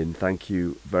evening. Thank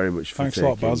you very much for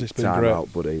taking time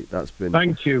out, buddy. That's been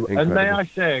thank you. Incredible. And may I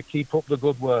say, keep up the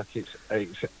good work.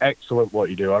 It's excellent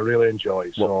what you do. I really enjoy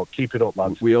it. So keep it up,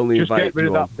 lads. We only just invite get rid you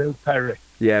of on. that Bill Perry.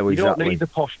 Yeah, we exactly. don't need the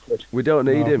posh kid. We don't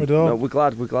need him. We don't. No, we're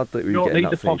glad that we're getting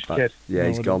that posh feedback. kid. Yeah, No,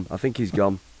 he's we gone. I think he's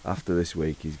gone after this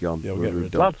week. He's gone. Yeah, we'll get rid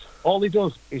of him. Lads, all he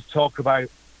does is talk about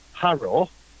Harrow.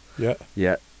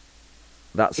 Yeah.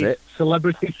 That's his it.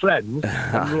 Celebrity friends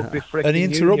and rugby freaking And he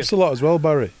interrupts union. a lot as well,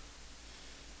 Barry.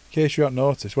 In case you haven't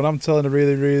noticed, when I'm telling a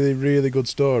really, really, really good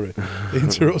story, he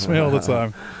interrupts me all the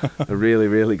time. A really,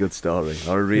 really good story,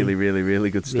 or a really, really,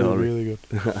 really good story. Really, really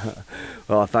good.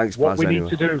 Well, thanks, What Baz, we anyway.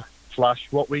 need to do, Flash,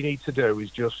 what we need to do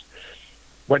is just,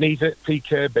 when he's at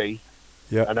PKB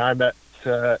Yeah, and I'm at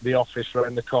the office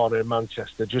round the corner in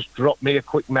Manchester, just drop me a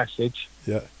quick message.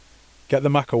 yeah. Get the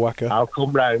Macca Whacker. I'll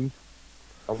come round,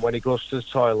 and when he goes to the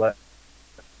toilet,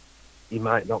 he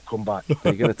might not come back.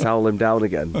 Are you going to towel him down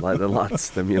again, like the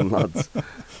lads, them young lads?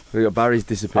 We got Barry's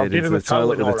disappeared I'll give into him the a towel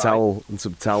toilet with all a right. towel and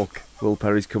some talc. Will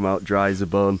Perry's come out dry as a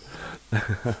bone. And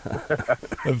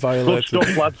Good violated.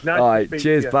 stuff, lads. Nice All to right, speak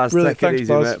cheers, to you. Baz. Brilliant, Take it thanks,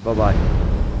 easy, Baz. mate. Bye-bye.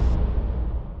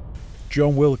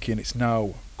 John Wilkie, and it's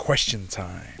now question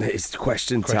time. It's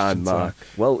question Question time, Mark. time.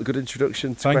 Well, good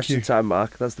introduction to Thank question you. time,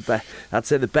 Mark. That's the best. I'd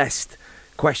say the best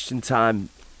question time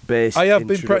based. I have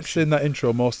been introduction. practicing that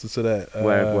intro most of today.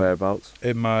 Whereabouts?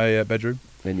 In my bedroom,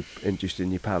 Just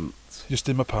in your pants. just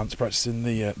in my pants, practicing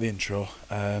the intro.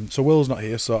 So Will's not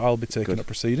here, so I'll be taking Good. up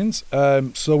proceedings.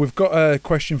 So we've got a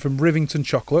question from Rivington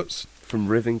Chocolates. From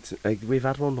Rivington. We've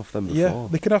had one off them before. Yeah,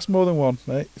 they can ask more than one,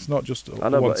 mate. It's not just a I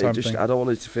know, but one-time it just, thing. I don't want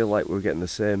it to feel like we're getting the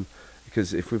same.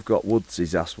 Because if we've got Woods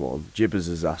has asked one, Jibbers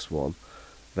has asked one,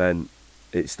 then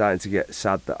it's starting to get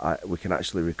sad that we can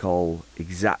actually recall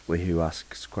exactly who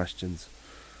asks questions.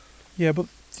 Yeah, but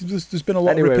there's been a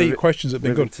lot Anyway, of repeat questions that have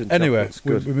been Rivington good. Anyway, Chocolates,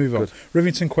 good, we move on. good.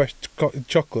 Rivington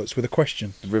Chocolates with a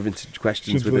question. Rivington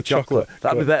questions With with a chocolate. chocolate.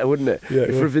 That'd be Good. better, wouldn't it? Yeah, if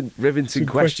it would. Rivington Some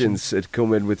questions had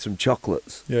come in with some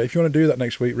chocolates. Yeah, if you want to do that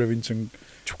next week, Rivington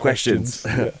Questions.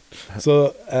 Yeah.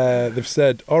 So they've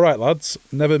said, all right, lads,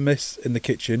 never miss in the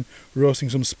kitchen, roasting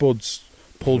some spuds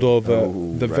pulled over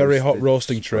Oh, the very hot roasted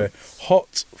roasting tray. spuds.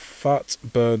 Hot, fat,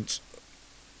 burnt,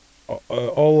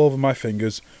 all over my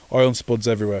fingers, oil and spuds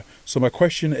everywhere. So my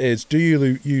question is, do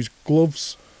you use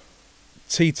gloves,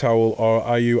 tea towel, or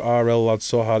are you RL lads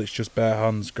so hard it's just bare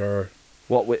hands, grr?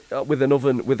 What with an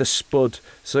oven with a spud?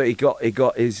 So he got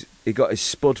his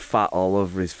spud fat all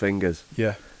over his fingers.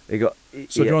 Yeah. He got.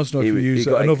 So do you want to know if you use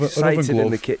got an oven excited in the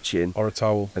glove kitchen, or a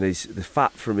towel? and the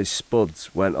fat from his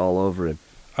spuds went all over him.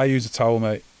 I use a towel,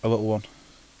 mate, a little one.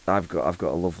 I've got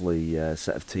a lovely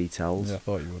set of tea towels. Yeah, I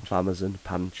thought you would. Off Amazon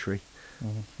pantry.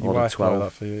 Your Ordered wife bought 12.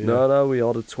 that for you, yeah. No, we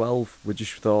ordered 12. We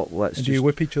just thought let's And just. do you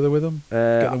whip each other with them?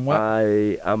 Get them wet?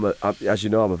 As you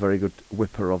know, I'm a very good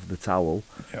whipper of the towel.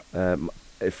 Yeah.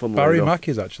 Funnily Barry enough, Mack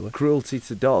is actually. cruelty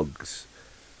to dogs.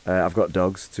 I've got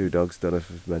dogs, 2 dogs. Don't know if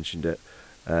I've mentioned it.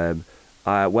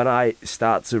 When I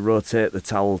start to rotate the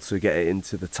towel to get it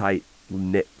into the tight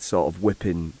knit sort of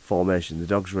whipping formation, the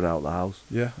dogs run out of the house.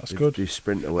 Yeah, that's They good. They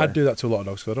sprint away. I'd do that to a lot of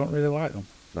dogs because I don't really like them.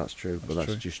 That's true, but That's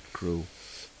that's true. just cruel.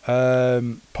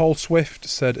 Paul Swift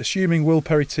said, assuming Will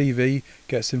Perry TV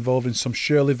gets involved in some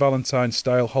Shirley Valentine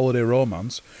style holiday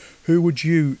romance, who would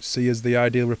you see as the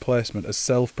ideal replacement as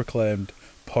self-proclaimed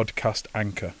podcast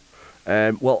anchor?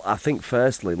 Well, I think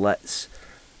firstly,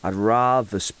 I'd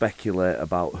rather speculate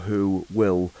about who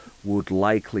Will would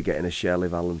likely get in a Shirley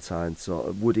Valentine.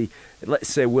 So would he? Let's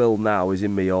say Will now is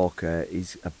in Mallorca.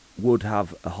 Would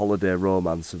have a holiday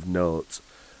romance of note.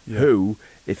 Yeah. Who,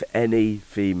 if any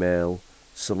female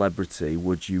celebrity,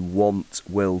 would you want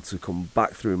Will to come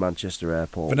back through Manchester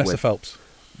Airport Vanessa with? Phelps.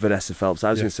 Vanessa Phelps.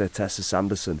 I was Yeah. going to say Tessa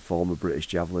Sanderson, former British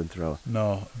javelin thrower.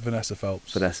 No, Vanessa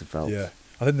Phelps. Vanessa Phelps. Yeah,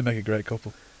 I think they make a great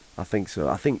couple. I think so.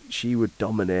 I think she would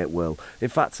dominate Will. In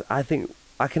fact, I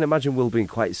can imagine Will being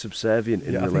quite subservient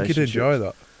in Yeah, I think relationships. he'd enjoy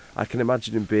that. I can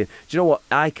imagine him being. Do you know what?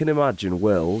 I can imagine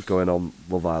Will going on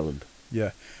Love Island.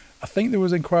 Yeah, I think there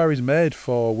was inquiries made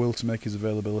for Will to make his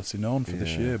availability known for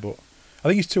this Yeah. year, but I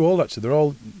think he's too old actually. They're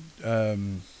all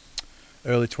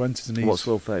early 20s and he's What's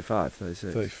Will, 35,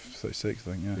 36? 36,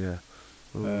 I think, yeah. Yeah.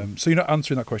 Mm. So you're not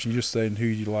answering that question, you're just saying who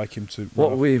you'd like him to...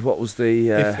 What was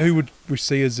the... who would we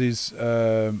see as his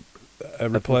a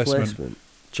replacement?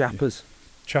 Chappers.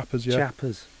 Chappers, yeah.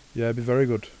 Chappers. Yeah, it'd be very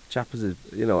good. Chappers,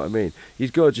 you know what I mean?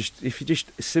 You'd go if you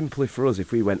just simply for us,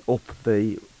 if we went up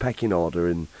the pecking order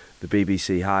in the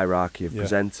BBC hierarchy of Yeah.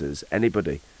 presenters,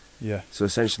 anybody. Yeah. So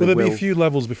essentially, Well, there'd be Will, a few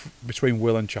levels between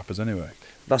Will and Chappers anyway.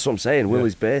 that's what I'm saying. Yeah.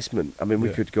 Willie's basement. I mean, we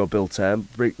Yeah. could go Bill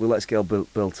Turnbull. Let's get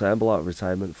Bill Turnbull out of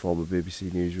retirement, former BBC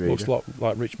newsreader. Looks a lot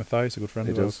like Rich Mathias, a good friend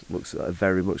He of does. ours. Looks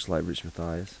very much like Rich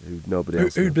Mathias, who nobody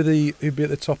else. Who'd be at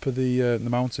the top of the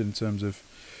mountain in terms of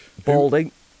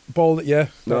Balding? Bald? Yeah,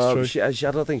 that's No, true. I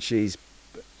don't think she's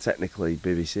technically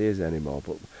BBC is anymore.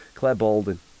 But Claire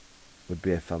Balding would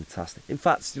be a fantastic. In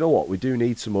fact, you know what? We do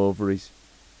need some ovaries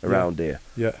around here.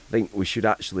 Yeah, I think we should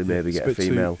actually maybe It's get a bit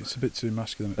female, it's a bit too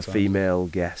masculine. At a times. female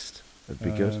guest. That'd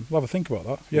be good. We'll have a think about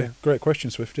that. Yeah, Yeah. great question,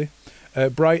 Swifty.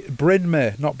 Bryn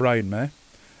May, not Brian May.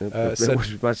 said-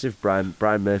 Imagine if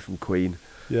Brian May from Queen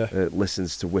Yeah,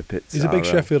 listens to Whippets. he's a big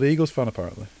RL. Sheffield Eagles fan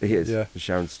apparently. He is. Yeah.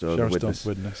 Sharon Stone, Sharon witness.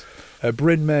 Stone's witness.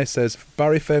 Bryn May says,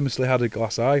 Barry famously had a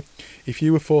glass eye. If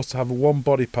you were forced to have one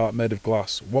body part made of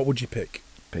glass, what would you pick?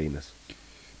 Penis.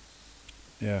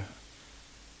 Yeah.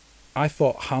 I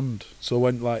thought hand. So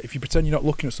when if you pretend you're not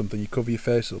looking at something, you cover your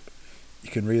face up. You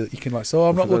can like, so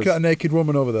I'm Well, not for looking those- at a naked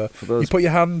woman over there. For those You put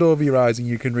your hand over your eyes and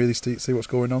you can really see what's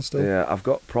going on still. Yeah, I've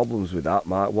got problems with that,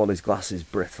 Mark. One, his glass is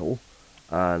brittle,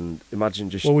 and imagine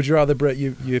just. Well, would you rather break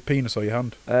your penis or your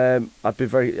hand? I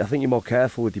think you're more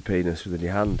careful with your penis than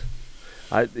your hand.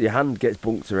 Your hand gets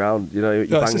bunked around. You know, you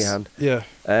bang your hand. Yeah.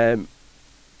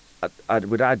 I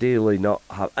would ideally not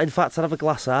have. In fact, I'd have a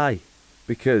glass eye,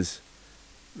 because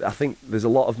I think there's a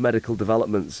lot of medical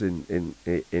developments in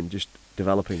just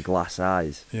developing glass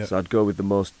eyes. Yeah. So I'd go with the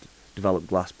most developed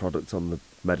glass product on the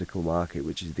medical market,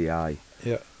 which is the eye.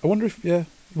 Yeah. I wonder if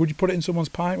would you put it in someone's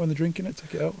pint when they're drinking it?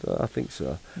 Take it out. I think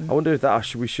so. Yeah. I wonder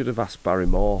if we should have asked Barry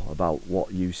Moore about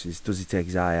what uses. Does he take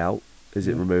his eye out? Is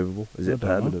it Yeah. removable? Is I it don't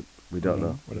know. permanent? We don't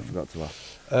know. We I don't forgot to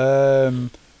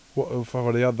ask. What if I've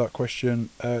already had that question?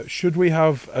 Should we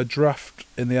have a draft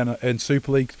in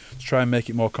Super League to try and make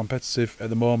it more competitive? At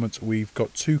the moment, we've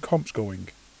got 2 comps going.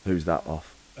 Who's that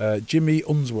off? Jimmy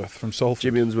Unsworth from Salford.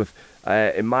 Jimmy Unsworth.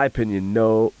 In my opinion,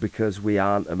 no, because we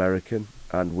aren't American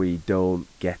and we don't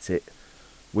get it.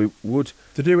 We would,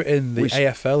 To do it in the We sh-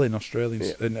 AFL in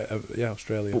Australia. Yeah.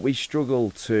 Australia. but we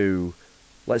struggle to.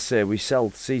 Let's say we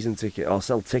sell season ticket or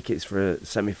sell tickets for a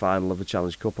semi-final of a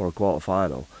Challenge Cup or a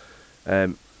quarter-final.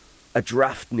 A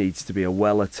draft needs to be a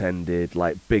well-attended,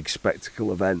 like, big spectacle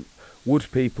event.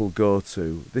 Would people go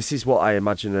to? This is what I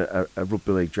imagine a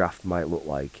rugby league draft might look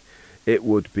like. It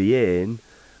would be in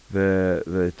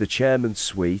the chairman's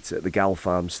suite at the Gal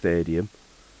Farm Stadium,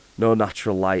 no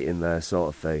natural light in there, sort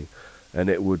of thing, and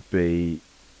it would be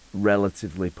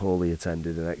relatively poorly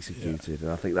attended and executed. And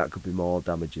I think that could be more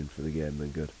damaging for the game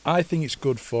than good. I think it's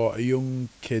good for young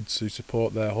kids who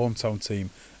support their hometown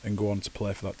team and go on to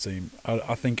play for that team.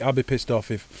 I think I'd be pissed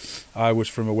off if I was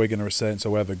from a Wigan or a Saints or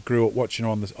whatever, grew up watching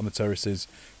on the terraces,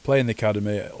 playing the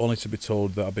academy, only to be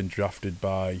told that I've been drafted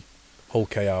by Hull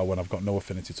KR when I've got no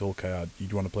affinity to Hull KR.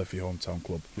 You'd want to play for your hometown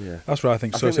club. Yeah. That's what I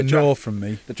think. I So think it's a the no draft- from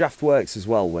me. The draft works as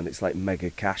well when it's like mega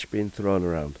cash being thrown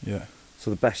around. Yeah. So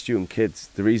the best young kids,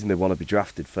 the reason they want to be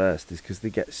drafted first is because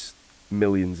they get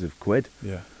millions of quid.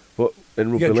 Yeah. But in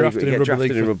You rugby get league, drafted you in get rugby drafted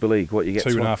league in for rugby league. What you get?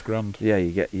 2.5 grand. Yeah,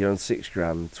 you're on 6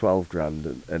 grand, 12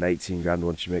 grand, and 18 grand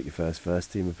once you make your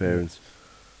first team appearance.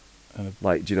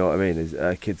 Like, do you know what I mean? Is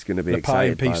a kid's going to be The pie excited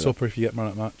and by pea that? supper if you get man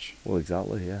at match. Well,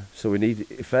 exactly, yeah. So we need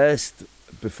first,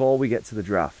 before we get to the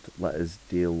draft, let us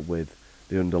deal with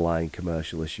the underlying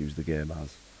commercial issues the game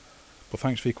has. Well,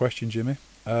 thanks for your question, Jimmy.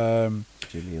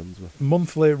 Jimmy Unsworth.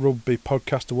 Monthly Rugby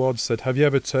Podcast Awards said, have you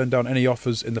ever turned down any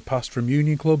offers in the past from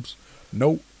union clubs?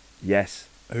 No. Yes,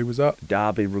 Who was that?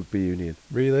 Derby Rugby Union.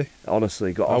 Really?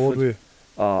 Honestly, got How old were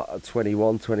offered. you?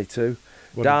 21, 22.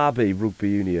 What- Derby Rugby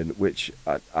Union, which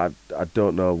I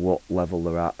don't know what level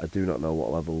they're at. I do not know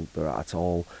what level they're at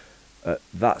all. At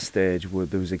that stage,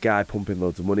 there was a guy pumping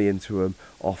loads of money into them,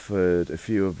 offered a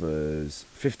few of us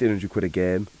 1,500 quid a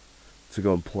game to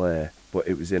go and play, but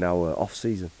it was in our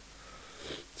off-season.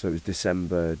 So it was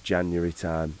December, January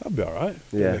time. That'd be all right.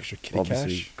 Yeah, Extra kitty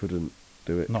obviously cash. couldn't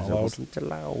do it. Not 'cause I allowed. wasn't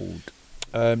allowed.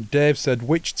 Dave said,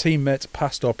 which teammate,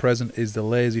 past or present, is the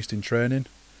laziest in training?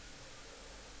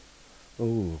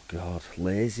 Oh God,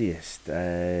 laziest.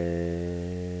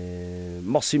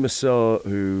 Mossy Massot,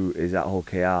 who is at Hull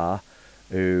KR,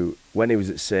 who when he was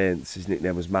at Saints, his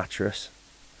nickname was Mattress,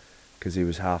 because he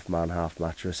was half man, half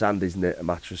mattress, and his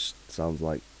mattress sounds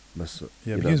like Massot.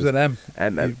 Yeah, you know, begins with an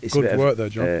M. it's a bit Good of, work there,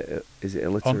 John. Is it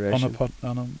alliteration?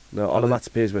 No, Ele-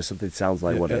 onomatopoeia is where something sounds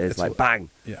like Yeah, what it is, it's like a- bang,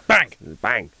 yeah. Bang!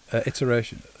 bang.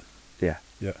 Iteration. Yeah,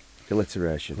 Yeah.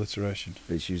 alliteration. Alliteration.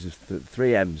 It's used as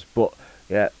 3 M's, but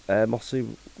yeah, Mossy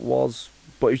was,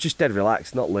 but he was just dead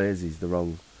relaxed, not lazy. Is the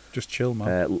wrong. Just chill,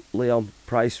 man. Leon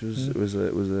Price was Mm. was a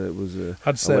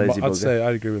I'd a lazy bugger. say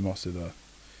I'd agree with Mossy there.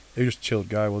 He was just a chilled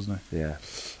guy, wasn't Yeah.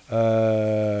 he?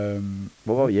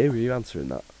 What about you? Were you answering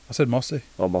that? I said Mossy.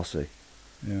 Or Mossy?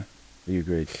 Yeah. You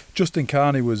agreed. Justin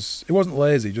Carney he wasn't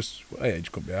lazy, just he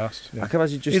just couldn't be asked. I Yeah. can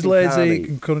imagine Justin He's lazy Carney.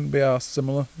 and couldn't be asked.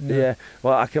 Similar. Yeah.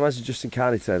 Well, I can imagine Justin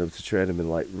Carney turning up to train him in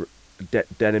like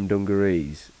denim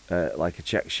dungarees, like a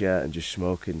check shirt, and just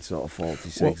smoking sort of 40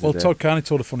 cigs Well, a day. Todd Carney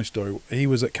told a funny story. He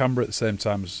was at Canberra at the same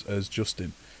time as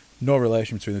Justin. No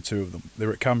relation between the two of them. They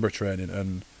were at Canberra training,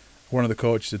 and one of the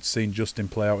coaches had seen Justin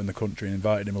play out in the country and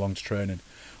invited him along to training.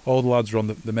 All the lads were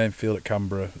on the main field at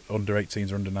Canberra, under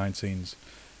 18s or under 19s.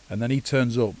 And then he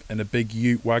turns up in a big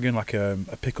ute wagon, like a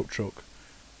pickup truck,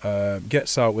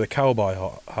 gets out with a cowboy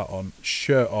hat on,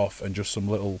 shirt off, and just some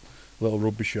little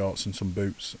rugby shorts and some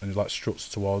boots, and he like struts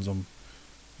towards them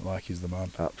like he's the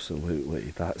man.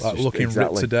 Absolutely. That's Like just looking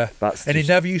exactly, ripped to death. That's And he just,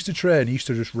 never used to train, he used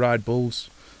to just ride bulls.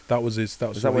 That was his...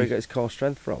 is that where he got his core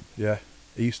strength from? Yeah.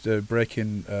 He used to break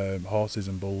in horses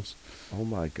and bulls. Oh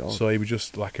my god! So he was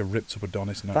just like a ripped up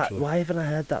Adonis naturally. Why haven't I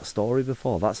heard that story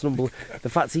before? That's the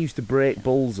fact he used to break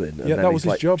bulls in. And Yeah, then that was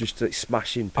he's his job. Just like,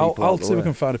 smashing people. I'll out the see if I way.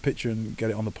 can find a picture and get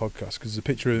it on the podcast because there's a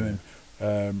picture of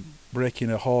him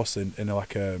breaking a horse in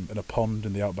a pond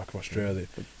in the outback of Australia.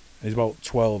 And he's about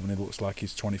 12 and he looks like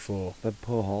he's 24. Them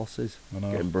poor horses I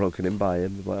know. getting broken in by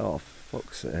him. They're like, oh,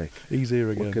 fuck's sake. He's here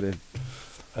again. Look at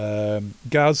him.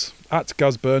 Gaz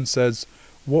Burns says,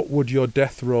 what would your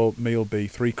death row meal be?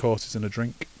 3 courses and a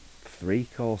drink. 3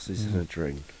 courses and a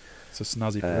drink. It's a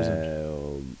snazzy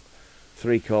prison.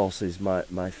 3 courses.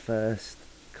 My first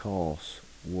course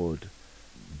would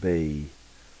be,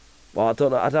 well, I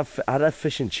don't know. I'd have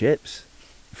fish and chips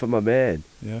for my main.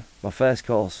 Yeah. My first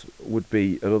course would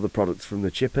be another product from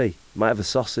the chippy. Might have a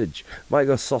sausage. Might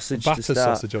go sausage Batter to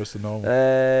start. sausage or the normal.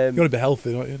 You got to be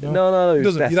healthy, don't you? No. It's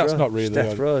Doesn't- death that's row. not really, It's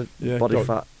death row. yeah, Body don't-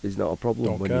 fat is not a problem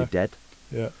don't when care. you're dead.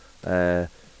 Yeah.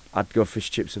 I'd go fish,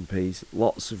 chips and peas.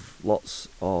 Lots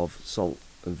of salt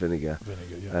and vinegar.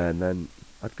 Vinegar, yeah. And then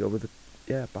I'd go with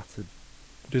battered.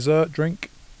 Dessert, drink.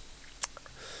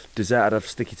 Dessert, I'd have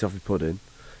sticky toffee pudding.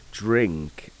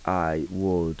 Drink, I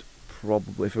would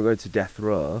probably, if I'm going to death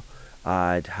row,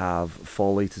 I'd have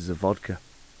 4 litres of vodka.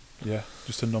 Yeah,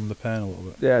 just to numb the pain a little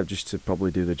bit. Yeah, just to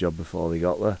probably do the job before they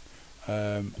got there.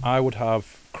 I would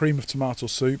have cream of tomato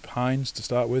soup, Heinz, to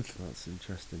start with. That's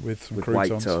interesting. With some With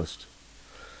croutons. white toast.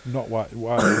 Not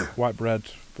white bread,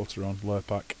 butter on,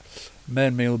 Lurpak.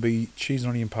 Main meal would be cheese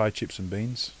and onion pie, chips and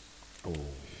beans. Oh,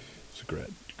 It's a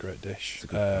great dish. It's a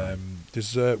good pie.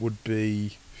 Dessert would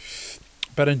be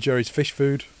Ben and Jerry's fish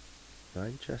food.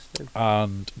 interesting.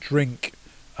 And drink,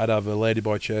 I'd have a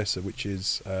Ladyboy Chaser, which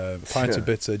is a pint of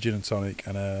bitter, gin and tonic,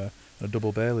 and a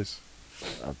double Baileys.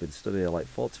 I've been studying like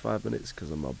 45 minutes because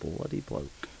I'm a bloody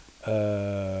bloke.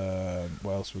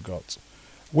 What else we got?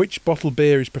 Which bottled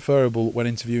beer is preferable when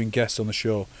interviewing guests on the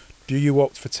show? Do you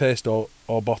opt for taste or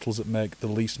bottles that make the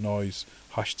least noise?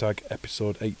 Hashtag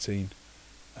episode 18.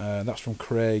 That's from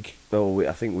Craig. No,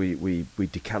 I think we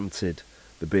decanted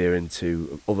the beer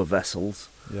into other vessels,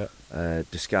 Yeah.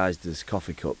 disguised as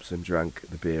coffee cups, and drank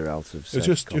the beer out of. It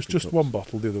was just cups. one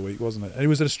bottle the other week, wasn't it? And it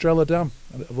was at Estrella Dam.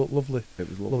 And it looked lovely. It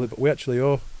was Lovely. lovely. But we actually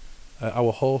owe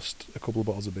our host a couple of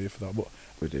bottles of beer for that. But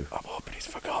We do. I'm hoping he's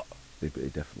forgot. He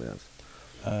definitely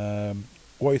has.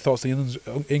 What are your thoughts on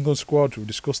the England squad? We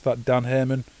discussed that. Dan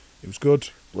Heyman. It was good.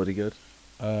 Bloody good.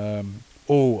 I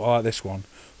like this one.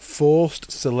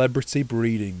 Forced celebrity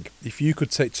breeding. If you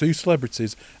could take 2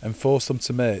 celebrities and force them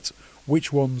to mate,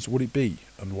 which ones would it be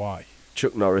and why?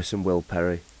 Chuck Norris and Will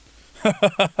Perry.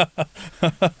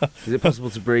 Is it possible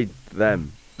to breed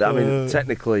them? I mean,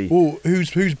 technically, Oh,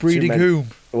 who's breeding men- whom?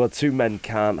 well, 2 men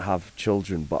can't have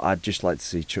children, but I'd just like to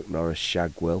see Chuck Norris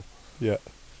shag Will. Yeah.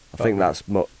 I think that's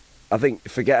I think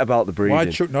forget about the breeding. Why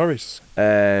Chuck Norris?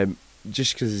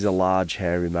 Just because he's a large,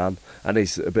 hairy man, and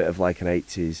he's a bit of like an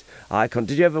 80s icon.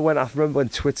 Did you ever I remember when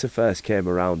Twitter first came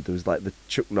around, there was like the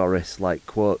Chuck Norris like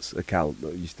quotes account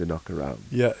that used to knock around.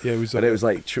 Yeah, it was. And it was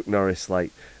like Chuck Norris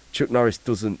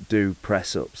doesn't do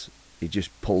press ups. He just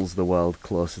pulls the world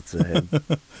closer to him.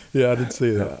 Yeah, I did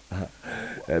see that.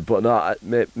 But no,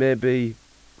 maybe.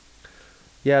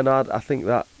 Yeah, no, I think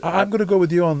that. I'm going to go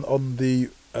with you on the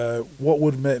what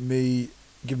would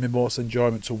give me most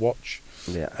enjoyment to watch.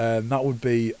 Yeah. That would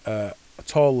be a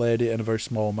tall lady and a very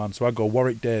small man. So I'd go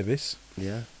Warwick Davis.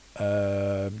 Yeah.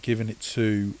 Giving it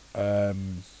to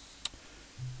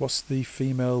what's the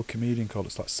female comedian called?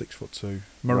 It's like 6'2".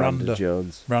 Miranda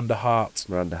Jones. Miranda Hart.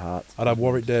 Miranda Hart. I'd have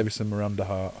Warwick Davis and Miranda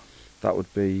Hart. That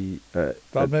would be.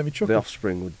 That'd make me chuckle. The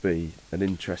Offspring would be an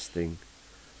interesting.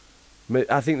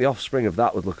 I think the offspring of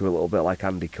that would look a little bit like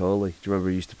Andy Coley. Do you remember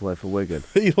he used to play for Wigan?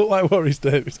 He looked like Warwick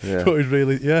Davis. Yeah. But he's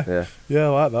really, yeah, I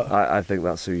like that. I think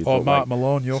that's who you'd Or look Mark like.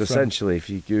 Malone, your So friend. essentially, if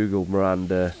you Google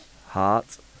Miranda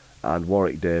Hart and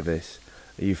Warwick Davis,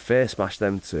 you face mash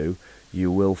them 2, you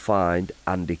will find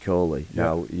Andy Coley. Yeah.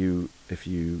 Now, if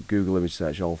you Google image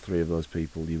search all 3 of those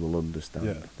people, you will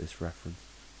understand this reference.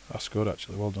 That's good,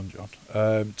 actually. Well done,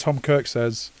 John. Tom Kirk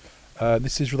says,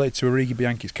 this is related to Origi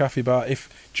Bianchi's Cafe Bar.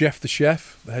 If Jeff the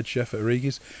chef, the head chef at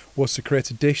Origi's, was to create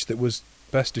a dish that was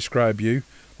best describe you,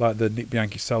 like the Nick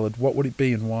Bianchi salad, what would it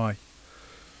be and why?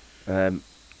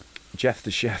 Jeff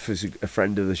the chef is a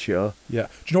friend of the show. Yeah. Do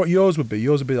you know what yours would be?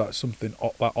 Yours would be like something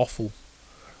like awful.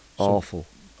 Awful.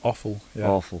 Awful, yeah.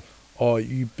 Awful. Or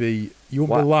you wouldn't be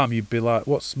What? lamb, you'd be like,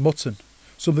 what's mutton?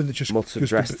 Something that just... Mutton just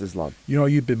dressed as lamb. You know,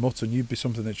 you'd be mutton, you'd be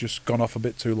something that's just gone off a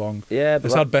bit too long. Yeah, but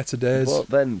It's had better days.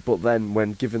 But then,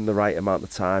 when given the right amount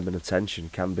of time and attention,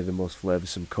 can be the most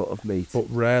flavoursome cut of meat. But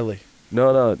rarely.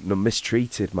 No,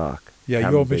 mistreated, Mark. Yeah,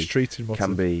 can you're be- mistreating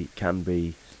Mutton. can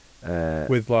be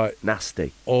With like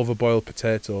nasty. overboiled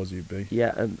potatoes, you'd be.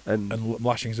 Yeah, and And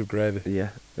lashings of gravy. yeah,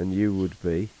 and you would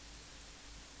be.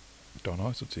 Don't know,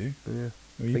 it's up to you. Yeah,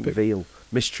 Who I you think pick? veal,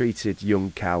 mistreated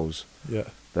young cows Yeah.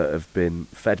 that have been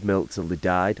fed milk till they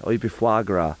died, or you'd be foie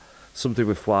gras. Something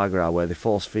with foie gras where they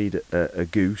force feed a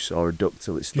goose or a duck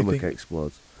till its Do you stomach think-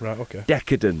 explodes. Right, okay.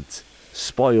 Decadent,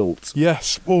 spoilt.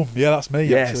 Yes. Oh, yeah, that's me,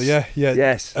 Yes. actually. Yeah, yeah.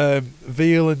 Yes.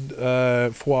 Veal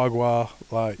and foie gras,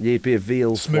 like, You'd be a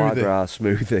veal foie Smoothie. gras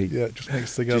smoothie. yeah, just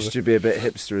mixed together. Just to be a bit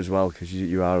hipster as well, because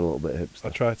you are a little bit hipster. I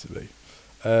try to be.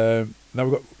 Now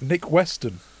we've got Nick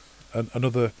Weston,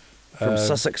 another From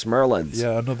Sussex Merlins.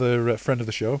 Yeah, another friend of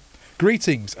the show.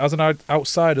 Greetings. As an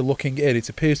outsider looking in, it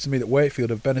appears to me that Wakefield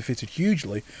have benefited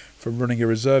hugely from running a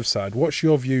reserve side. What's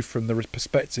your view from the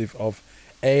perspective of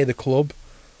A, the club,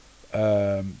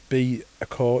 B, a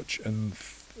coach, and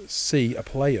C, a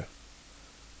player?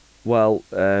 Well,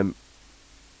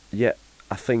 yeah,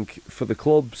 I think for the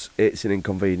clubs it's an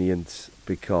inconvenience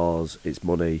because it's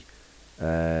money.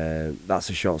 That's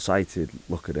a short-sighted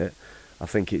look at it. I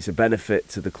think it's a benefit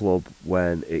to the club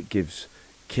when it gives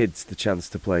kids the chance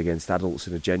to play against adults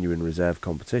in a genuine reserve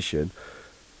competition.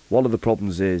 One of the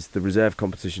problems is the reserve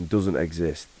competition doesn't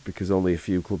exist because only a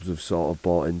few clubs have sort of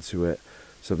bought into it,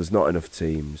 so there's not enough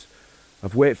teams.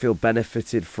 Have Wakefield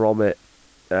benefited from it?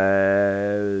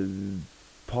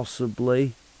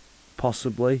 Possibly.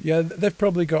 Yeah, they've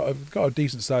probably got a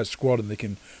decent sized squad and they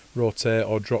can rotate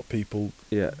or drop people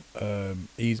Yeah.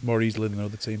 more easily than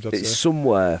other teams, I'd It's say.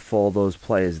 somewhere for those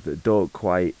players that don't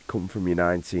quite come from your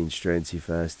 19 straight to your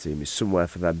first team. It's somewhere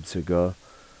for them to go.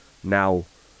 Now,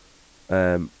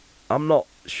 I'm not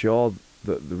sure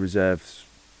that the reserves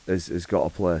has got a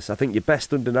place. I think your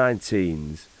best under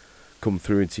 19s come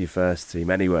through into your first team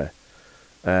anyway.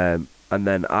 And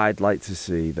then I'd like to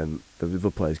see then the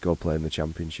other players go play in the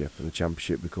championship and the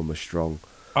championship become as strong.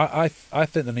 I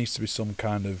think there needs to be some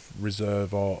kind of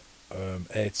reserve or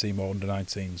A team or under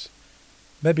 19s.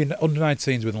 Maybe under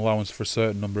 19s with an allowance for a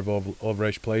certain number of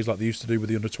overage players like they used to do with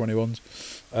the under 21s.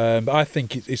 But I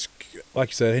think it's like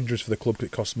you said, a hindrance for the club because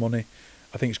it costs money.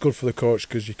 I think it's good for the coach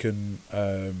because you can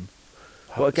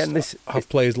But again, have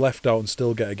players left out and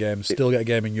still get a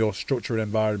game, in your structured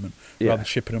environment rather than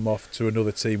shipping them off to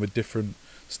another team with different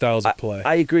styles of play.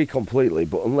 I agree completely,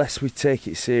 but unless we take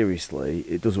it seriously,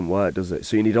 it doesn't work, does it?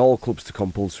 So you need all clubs to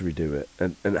compulsory do it,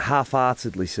 and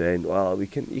half-heartedly saying, well, you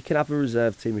can have a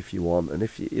reserve team if you want, and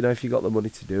if you got the money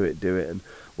to do it, and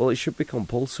well, it should be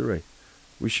compulsory.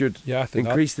 We should I think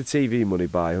increase the TV money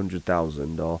by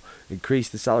 100,000 or increase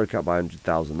the salary cap by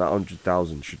 100,000. That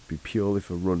 100,000 should be purely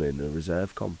for running a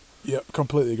reserve comp. Yeah,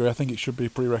 completely agree. I think it should be a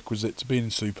prerequisite to being in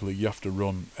Super League. You have to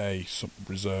run a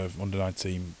reserve under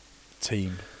 19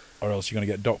 team, or else you're going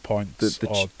to get dot points.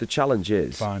 The challenge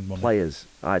is fine money. players.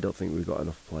 I don't think we've got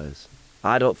enough players.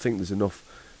 I don't think there's enough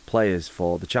players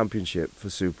for the Championship,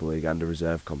 for Super League, and a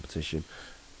reserve competition.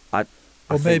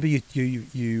 Or maybe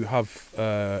you have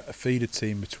a feeder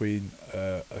team between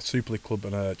a Super League club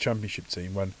and a Championship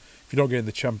team. When if you don't get in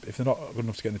if they're not good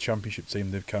enough to get in the Championship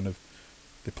team, they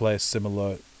play a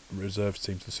similar reserve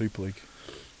team to the Super League.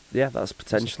 Yeah, that's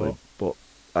potentially. thought.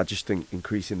 But I just think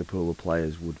increasing the pool of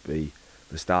players would be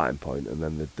the starting point, and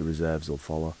then the reserves will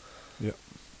follow. Yeah.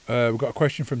 We've got a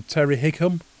question from Terry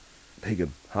Higham.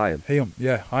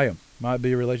 Higham. Might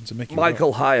be a relation to Mickey.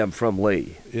 Michael Higham from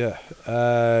Lee. Yeah.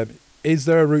 Is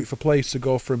there a route for players to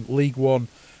go from League One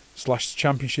 /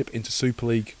 Championship into Super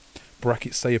League?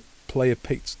 Brackets say a player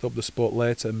picked up the sport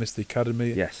later and missed the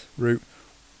academy Yes. route.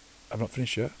 I've not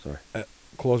finished yet. Sorry.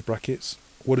 Close brackets.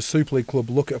 Would a Super League club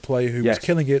look at a player who Yes. was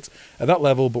killing it at that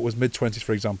level but was mid-20s,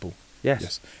 for example?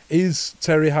 Yes. Is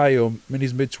Terry Higham in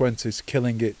his mid-20s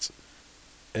killing it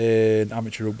in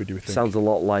amateur rugby, do we think? Sounds a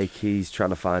lot like he's trying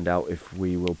to find out if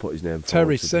we will put his name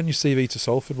Terry, forward. send your CV to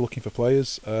Salford looking for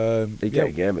players. He'd get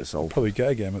a game at Salford. Probably get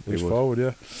a game at He Leeds would. Forward,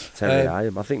 yeah. Terry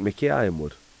Higham. I think Mickey Higham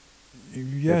would.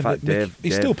 Yeah, In fact, he's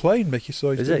Dave- still playing, Mickey,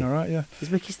 so he's Is doing he? all right, yeah. Is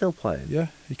Mickey still playing? Yeah,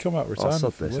 he come out of I'll retirement.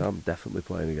 sod this. probably. I'm definitely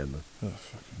playing again then. Oh,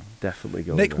 fucking hell. Definitely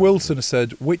going. Nick there. Wilson has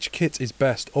said, which kit is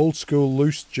best? Old school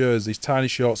loose jerseys, tiny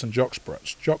shorts and jock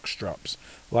straps,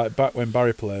 like back when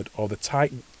Barry played, or the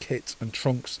tight kit and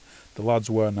trunks the lads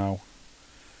wear now?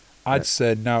 I'd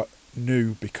say now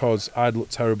new because I'd look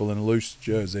terrible in a loose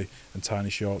jersey and tiny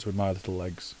shorts with my little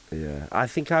legs. Yeah, I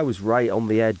think I was right on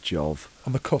the edge of,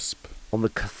 On the cusp.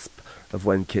 of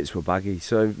when kits were baggy.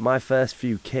 So my first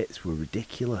few kits were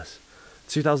ridiculous.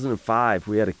 2005,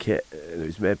 we had a kit. It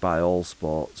was made by All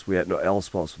Sports. All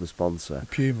Sports were the sponsor.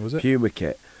 Puma, was it? Puma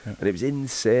kit. Yeah. And it was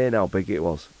insane how big it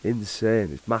was.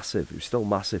 Insane. It's massive. It was still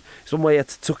massive. It's one way you had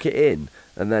to tuck it in,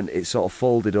 and then it sort of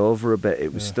folded over a bit.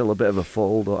 It was still a bit of a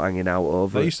fold hanging out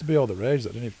over. That used to be all the rage,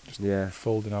 that, didn't it? Just Yeah.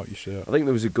 folding out your shirt. I think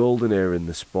there was a golden era in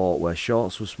the sport where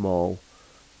shorts were small,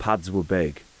 pads were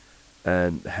big,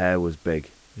 and hair was big.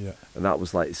 Yeah. And that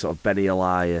was like sort of Benny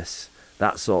Elias,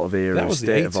 that sort of era. That was the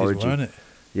State 80s, of Origin. weren't it?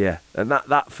 Yeah, and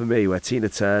that for me, where Tina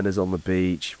Turner's on the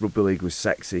beach, rugby league was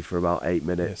sexy for about 8 Yeah,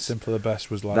 minutes. Simply the Best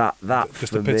was like that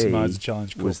just for epitomised me the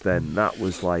Challenge Cup. was then. That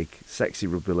was like sexy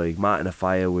rugby league. Martin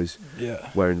Afire was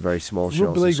wearing very small shorts.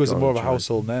 Rugby league was and more of a scoring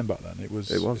household name back then. It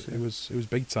was. It was, It was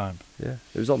big time. tries. Yeah,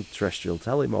 it was on terrestrial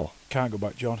telly more. Can't go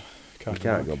back, John. You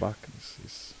can't go back.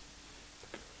 It's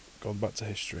gone back to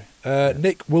history.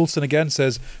 Nick Wilson again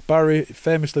says Barry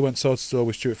famously went toe to toe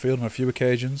with Stuart Field on a few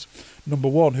occasions. Number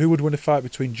 1, who would win a fight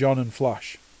between John and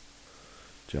Flash?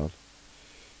 John.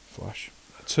 Flash.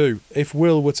 2, if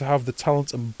Will were to have the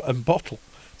talent and bottle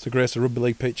to grace a rugby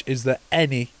league pitch, is there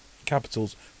any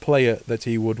capitals player that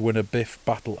he would win a biff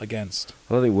battle against?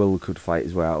 I don't think Will could fight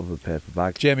his way out of a paper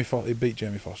bag. He beat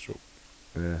Jamie Foster.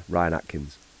 Yeah, Ryan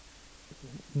Atkins.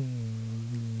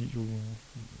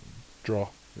 Draw.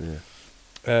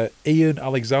 Yeah. Ian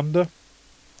Alexander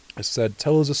has said,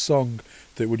 tell us a song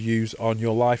that would use on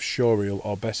your life showreel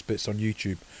or best bits on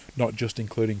YouTube, not just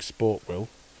including sport, Will.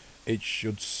 It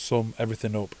should sum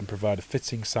everything up and provide a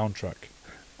fitting soundtrack.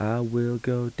 I will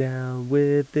go down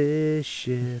with this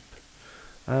ship.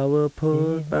 I will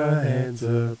put my hands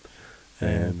up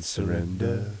and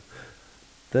surrender.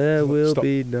 There will Stop.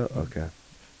 be no... Okay.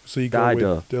 So you go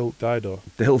Dido. with Dido.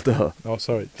 Dildo. Oh,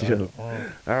 sorry. Dido.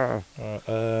 Ah.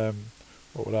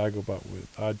 What would I go back with?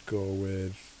 I'd go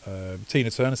with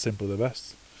Tina Turner, Simply the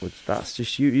Best. Which, that's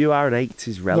just you. You are an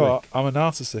 80s relic. No, I'm a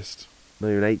narcissist. No,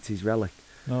 you're an 80s relic.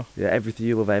 No. Yeah, everything.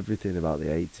 You love everything about the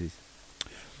 80s.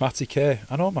 Matty K.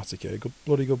 I know Matty K.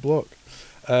 Bloody good bloke.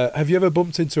 Have you ever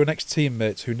bumped into an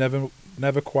ex-teammate who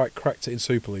never quite cracked it in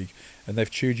Super League, and they've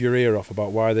chewed your ear off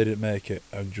about why they didn't make it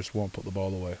and just won't put the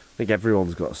ball away? I think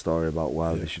everyone's got a story about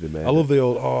why they should have made it. I love the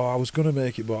old, I was going to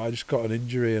make it, but I just got an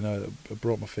injury and I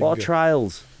broke my finger. A lot of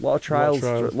trials. I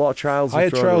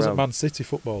had trials at Man City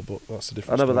football, but that's a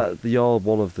different I know, story. but you're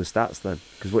one of the stats then.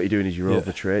 Because what you're doing is you're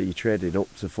overtrade. You're trading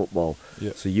up to football.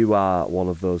 Yeah. So you are one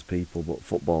of those people, but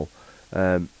football.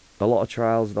 A lot of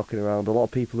trials knocking around. A lot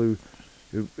of people who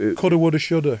coulda, woulda,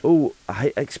 shoulda. Oh,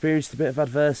 I experienced a bit of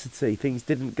adversity. Things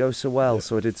didn't go so well,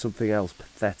 so I did something else.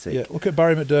 Pathetic. Yeah, look at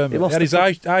Barry McDermott. He had his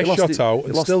eye shot out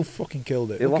and still fucking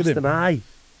killed it. He lost an eye.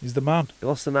 He's the man. He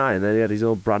lost an eye, and then he had his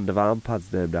own brand of arm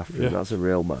pads named after him. That's a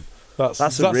real man.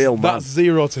 That's a real man. That's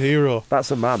zero to hero.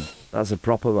 That's a man. That's a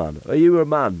proper man. Are you a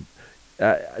man?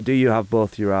 Do you have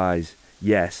both your eyes?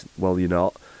 Yes. Well, you're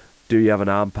not. Do you have an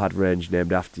arm pad range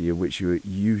named after you, which you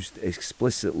used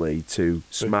explicitly to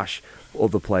smash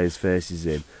other players' faces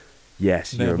in?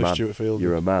 Yes, you're a man. Stuart Field.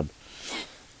 You're a man.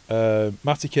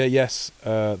 Matty K, yes,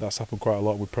 that's happened quite a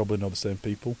lot. We probably know the same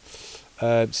people.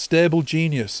 Stable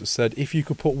Genius has said, if you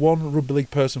could put one rugby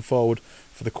league person forward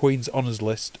for the Queen's Honours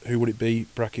list, who would it be?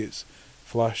 Brackets,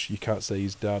 Flash, you can't say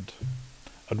his dad.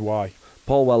 And why?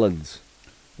 Paul Wellens.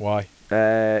 Why?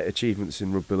 Achievements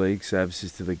in rugby league,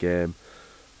 services to the game,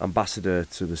 ambassador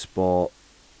to the sport.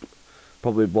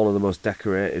 Probably one of the most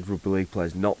decorated rugby league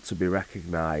players not to be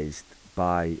recognised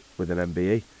with an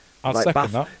MBE. I'd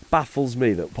second that. Baffles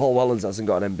me that Paul Wellens hasn't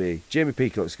got an MBE. Jamie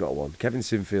Peacock's got one. Kevin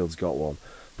Sinfield's got one.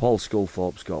 Paul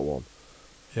Sculthorpe's got one.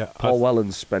 Yeah, Paul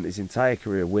Wellens spent his entire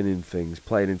career winning things,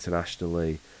 playing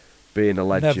internationally, being a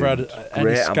legend. Never had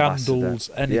any scandals,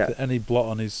 ambassador. any blot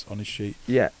on his sheet.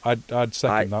 Yeah, I'd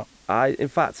second that. In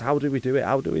fact, how do we do it?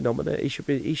 How do we nominate?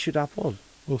 He should have one.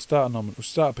 We'll start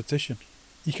a petition.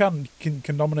 You can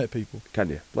nominate people. Can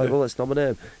you? Well, let's nominate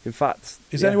him. In fact,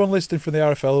 is anyone listening from the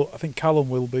RFL? I think Callum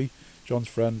will be, John's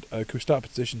friend. Could we start a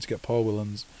petition to get Paul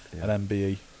Wellens an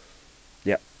MBE?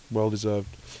 Yeah. Well deserved.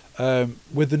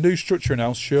 With the new structure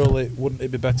announced, surely wouldn't it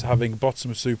be better having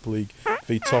bottom of Super League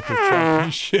v top of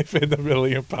Championship in the £1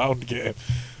 million game?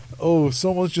 Oh,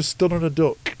 someone's just stood on a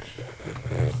duck.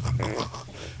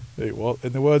 It was,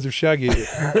 in the words of Shaggy,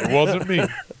 it wasn't me.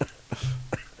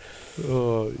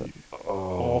 Oh,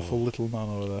 awful little man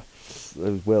over there.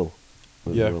 It was Will.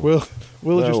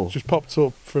 Will just popped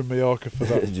up from Mallorca for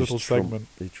that little segment.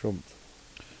 He trumped.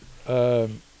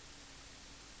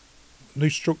 New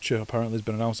structure apparently has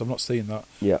been announced. I've not seen that.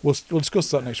 Yeah. We'll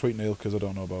discuss that next week, Neil, because I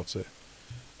don't know about it.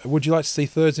 Would you like to see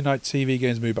Thursday night TV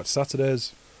games move back to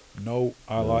Saturdays? No,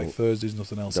 I like Thursdays,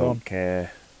 nothing else on. Don't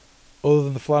care. Other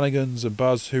than the Flanagans and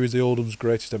Baz, who is the Oldham's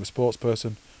greatest ever sports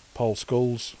person? Paul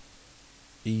Scholes.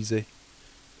 Easy.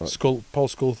 Right. Paul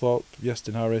Sculthorpe,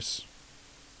 Yeston Harris.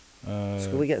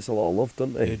 Scully gets a lot of love,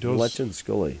 doesn't he? He does. Legend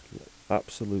Scully.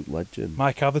 Absolute legend.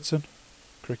 Mike Atherton,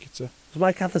 cricketer. Was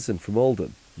Mike Atherton from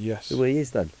Oldham? Yes. Who he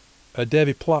is then?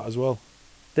 David Platt as well.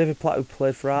 David Platt, who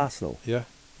played for Arsenal. Yeah,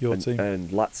 your team. And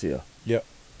Lazio. Yeah.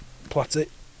 Platty.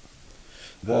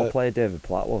 What a player David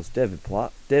Platt was. David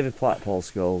Platt, Paul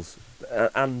Scholes,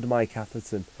 and Mike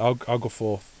Atherton. I'll go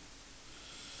fourth.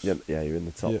 Yeah, you're in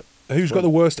the top. Yeah. Who's got the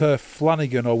worst hair,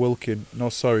 Flanagan or Wilkin? No,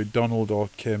 sorry, Donald or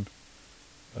Kim.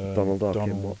 Donald or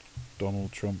Kim, what?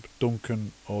 Donald Trump.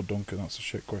 Duncan or Duncan, that's a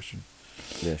shit question.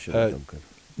 Yeah, sure, Duncan.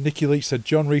 Nicky Leach said,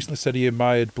 John recently said he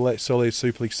admired Blake Solly,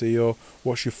 Super League CEO.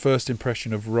 What's your first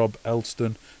impression of Rob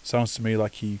Elston? Sounds to me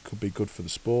like he could be good for the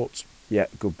sport. Yeah,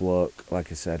 good bloke.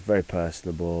 Like I said, very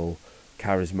personable,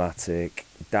 charismatic,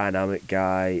 dynamic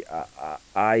guy.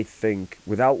 I think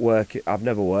without working, I've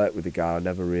never worked with the guy. I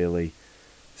never really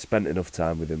spent enough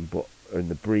time with him. But in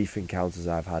the brief encounters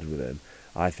I've had with him,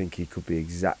 I think he could be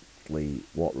exactly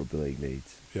what rugby league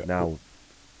needs. Yeah. Now,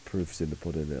 proof's in the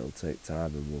pudding. It'll take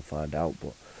time, and we'll find out.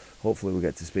 But hopefully, we'll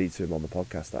get to speak to him on the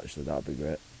podcast. Actually, that'd be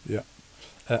great. Yeah.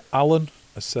 Alan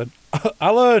has said,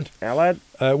 Alan,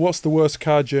 what's the worst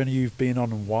car journey you've been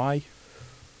on and why?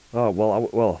 Oh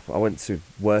well, I went to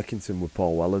Workington with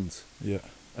Paul Wellens. Yeah.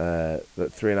 That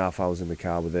 3.5 hours in the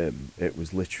car with him, it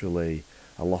was literally,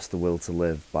 I lost the will to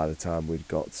live by the time we'd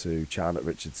got to Charnock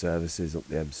Richard Services up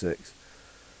the M6.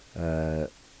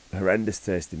 Horrendous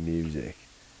taste in music,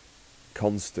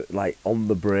 constant, like on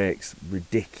the brakes,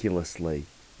 ridiculously,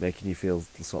 making you feel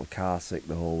sort of car sick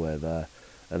the whole way there.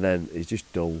 And then it's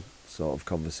just dull sort of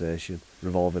conversation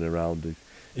revolving around.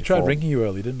 He tried ringing you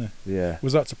early, didn't he? Yeah.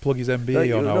 Was that to plug his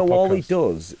MBE on our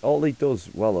podcast? All he does,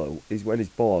 Wello, is when he's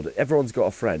bored. Everyone's got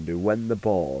a friend who, when they're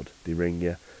bored, they ring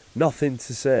you. Nothing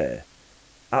to say.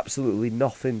 Absolutely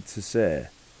nothing to say.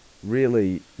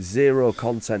 Really zero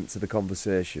content to the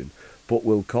conversation, but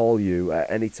will call you at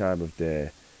any time of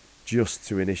day just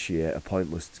to initiate a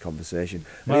pointless conversation.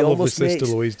 My lovely sister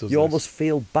Louise does this. You almost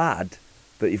feel bad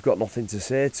that you've got nothing to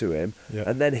say to him,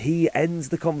 and then he ends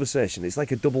the conversation. It's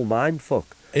like a double mind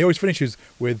fuck. He always finishes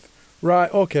with,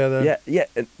 right, okay then. Yeah,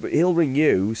 but he'll ring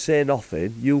you, say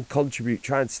nothing, you'll contribute,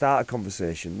 try and start a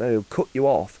conversation, then he'll cut you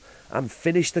off and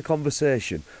finish the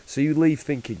conversation. So you leave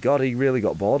thinking, God, he really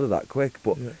got bored of that quick,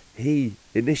 but he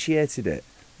initiated it.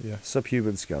 Yeah.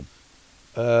 Subhuman scum.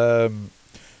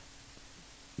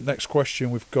 Next question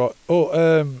we've got,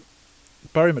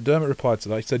 Barry McDermott replied to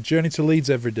that. He said, journey to Leeds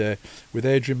every day with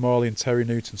Adrian Morley and Terry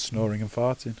Newton snoring and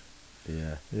farting.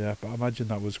 Yeah. Yeah, but I imagine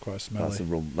that was quite smelly.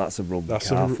 That's a rum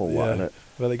car full, isn't it?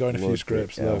 Well, they got in a few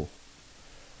scrapes there.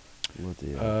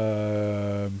 Bloody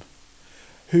hell.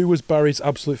 Who was Barry's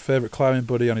absolute favourite climbing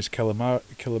buddy on his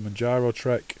Kilimanjaro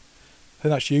trek? I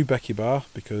think that's you, Becky Barr,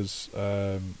 because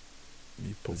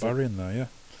you put Barry in there,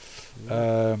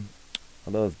 yeah. I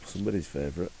know somebody's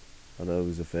favourite. I know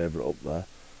who's a favourite up there.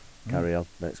 Carry on.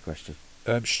 Next question.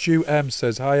 Stu M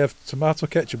says, I have tomato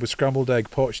ketchup with scrambled egg,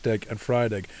 poached egg and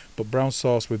fried egg, but brown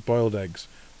sauce with boiled eggs.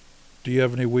 Do you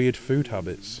have any weird food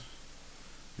habits?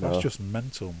 No. That's just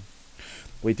mental.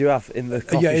 We do have in the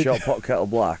coffee shop Pot Kettle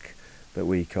Black that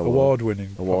we call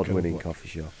award-winning coffee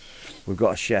shop. We've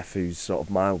got a chef who's sort of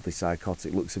mildly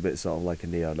psychotic, looks a bit sort of like a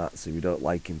neo-Nazi. We don't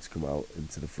like him to come out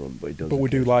into the front, but he does. But we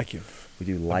do like him. We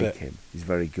do like him. He's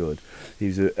very good.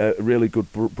 He's a really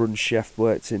good brunch chef,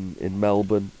 worked in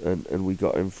Melbourne, and we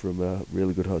got him from a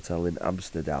really good hotel in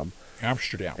Amsterdam.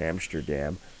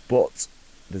 But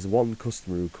there's one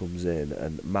customer who comes in,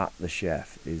 and Matt, the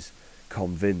chef, is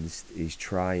convinced he's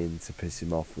trying to piss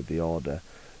him off with the order.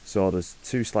 So there's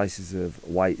 2 slices of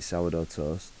white sourdough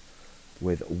toast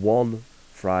with 1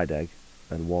 fried egg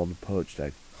and 1 poached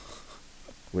egg,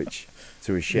 which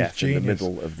to a chef in the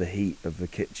middle of the heat of the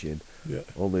kitchen,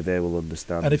 only they will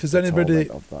understand. And if there's anybody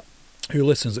who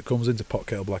listens that comes into Pot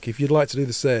Kettle Black, if you'd like to do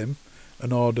the same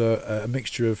and order a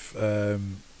mixture of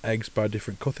eggs by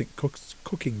different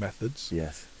cooking methods,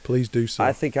 yes, please do so.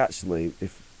 I think actually,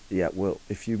 if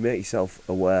you make yourself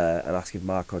aware and ask if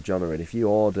Mark or John are in, if you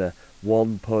order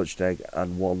 1 poached egg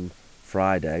and 1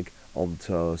 fried egg on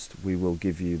toast, we will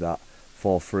give you that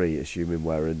for free, assuming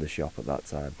we're in the shop at that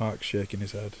time. Mark's shaking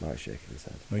his head. No,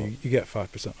 you get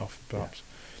 5% off, perhaps.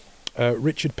 Yeah.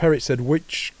 Richard Perrott said,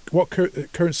 what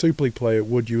current Super League player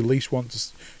would you least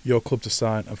want your club to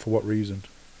sign, and for what reason?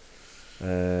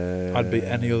 I'd be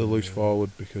any other loose forward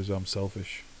because I'm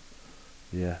selfish.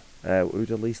 Yeah.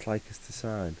 Who'd at least like us to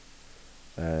sign?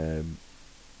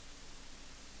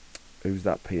 Who's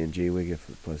that P&G winger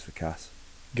that plays for Cass?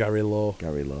 Gary Lowe.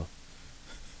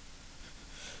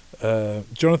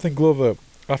 Jonathan Glover,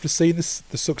 after seeing the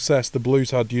success the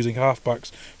Blues had using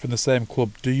halfbacks from the same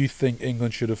club, do you think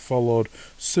England should have followed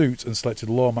suit and selected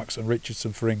Lomax and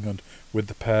Richardson for England, with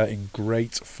the pair in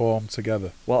great form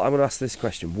together? Well, I'm going to ask this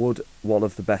question. Would one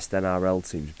of the best NRL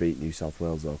teams beat New South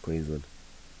Wales or Queensland?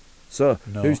 So,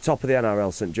 No. who's top of the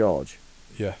NRL? St George?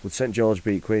 Yeah. Would St George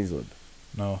beat Queensland?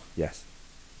 No. Yes.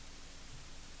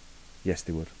 Yes,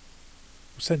 they would.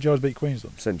 St George beat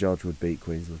Queensland? St George would beat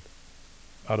Queensland.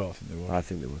 I don't think they would. I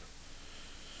think they would.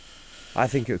 I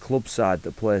think a club side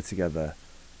that play together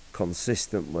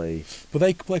consistently... But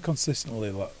they play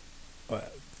consistently, like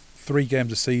 3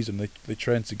 games a season. They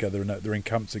train together and they're in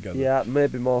camp together. Yeah,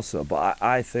 maybe more so. But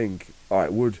I think...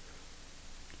 Alright,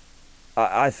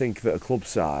 I think that a club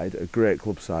side, a great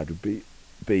club side, would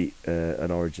beat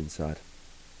an Origin side.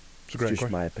 It's a great just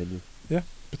question. my opinion. Yeah,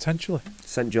 potentially.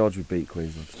 St George would beat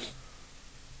Queensland.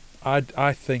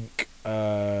 I think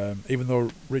even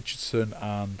though Richardson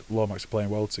and Lomax are playing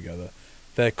well together,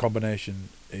 their combination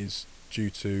is due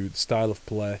to the style of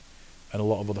play and a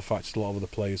lot of other factors, a lot of other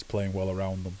players playing well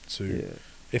around them.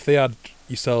 If they had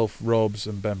yourself, Robs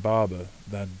and Ben Barber,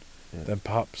 then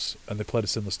perhaps, and they played a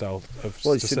similar style of...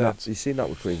 Well, you've seen that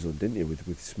with Queensland, didn't you?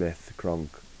 With Smith,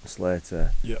 Cronk,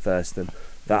 Slater, Thurston.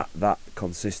 That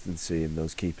consistency in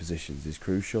those key positions is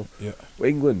crucial. Yeah.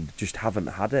 England just haven't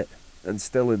had it, and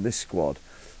still in this squad,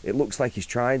 it looks like he's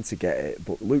trying to get it,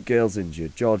 but Luke Gale's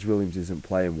injured, George Williams isn't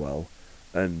playing well,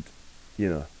 and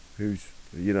we're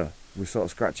sort of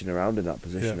scratching around in that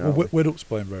position. Yeah. Well, Widdup's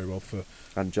playing very well for...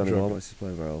 And Johnny Lomax is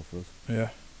playing very well for us.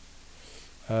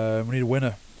 Yeah. We need a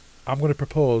winner. I'm going to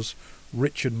propose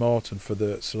Richard Morton for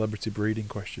the celebrity breeding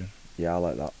question. Yeah, I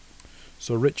like that.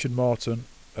 So Richard Morton,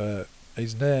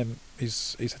 his name,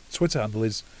 his Twitter handle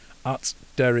is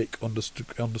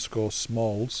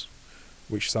 @Derek_Smalls,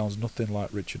 which sounds nothing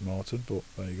like Richard Morton, but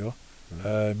there you go.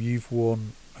 Right. You've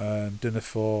won dinner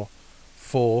for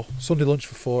 4, Sunday lunch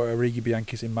for 4 at Origi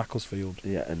Bianchi's in Macclesfield.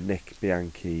 Yeah, and Nick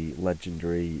Bianchi,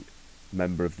 legendary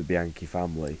member of the Bianchi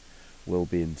family, will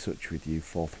be in touch with you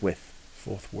forthwith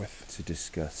to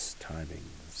discuss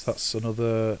timings. So that's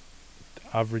another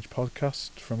average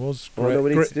podcast from us. No,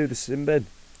 we need to do the sin bin.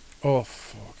 Oh,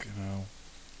 fucking hell.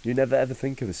 You never ever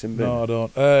think of a sin bin. No, I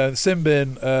don't. The sin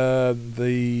bin,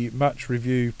 the match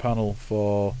review panel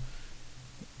for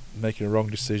making a wrong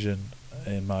decision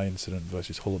in my incident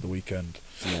versus Hull at the weekend.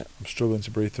 Yeah. I'm struggling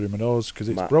to breathe through my nose because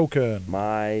it's broken.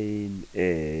 Mine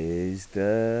is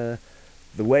the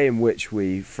way in which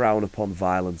we frown upon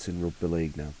violence in rugby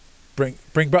league now.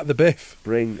 Bring back the biff.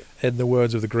 Bring, in the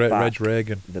words of the great back Reg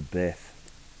Reagan, the biff.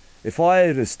 If I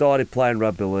had started playing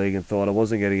rugby league and thought I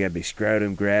wasn't going to get my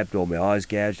scrotum grabbed or my eyes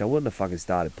gouged, I wouldn't have fucking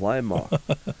started playing more.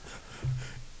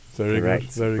 Very Correct.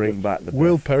 good. Very Bring good. back the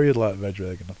Will biff. Perry would like Reg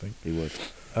Reagan, I think. He would.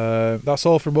 That's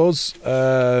all from us.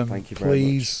 Thank you very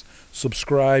Please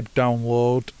subscribe,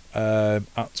 download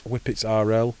at Whippets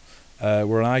RL.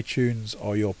 We're on iTunes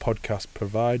or your podcast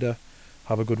provider.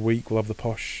 Have a good week. We'll have the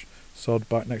posh sod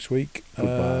back next week.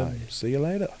 Goodbye. See you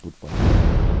later.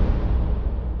 Goodbye.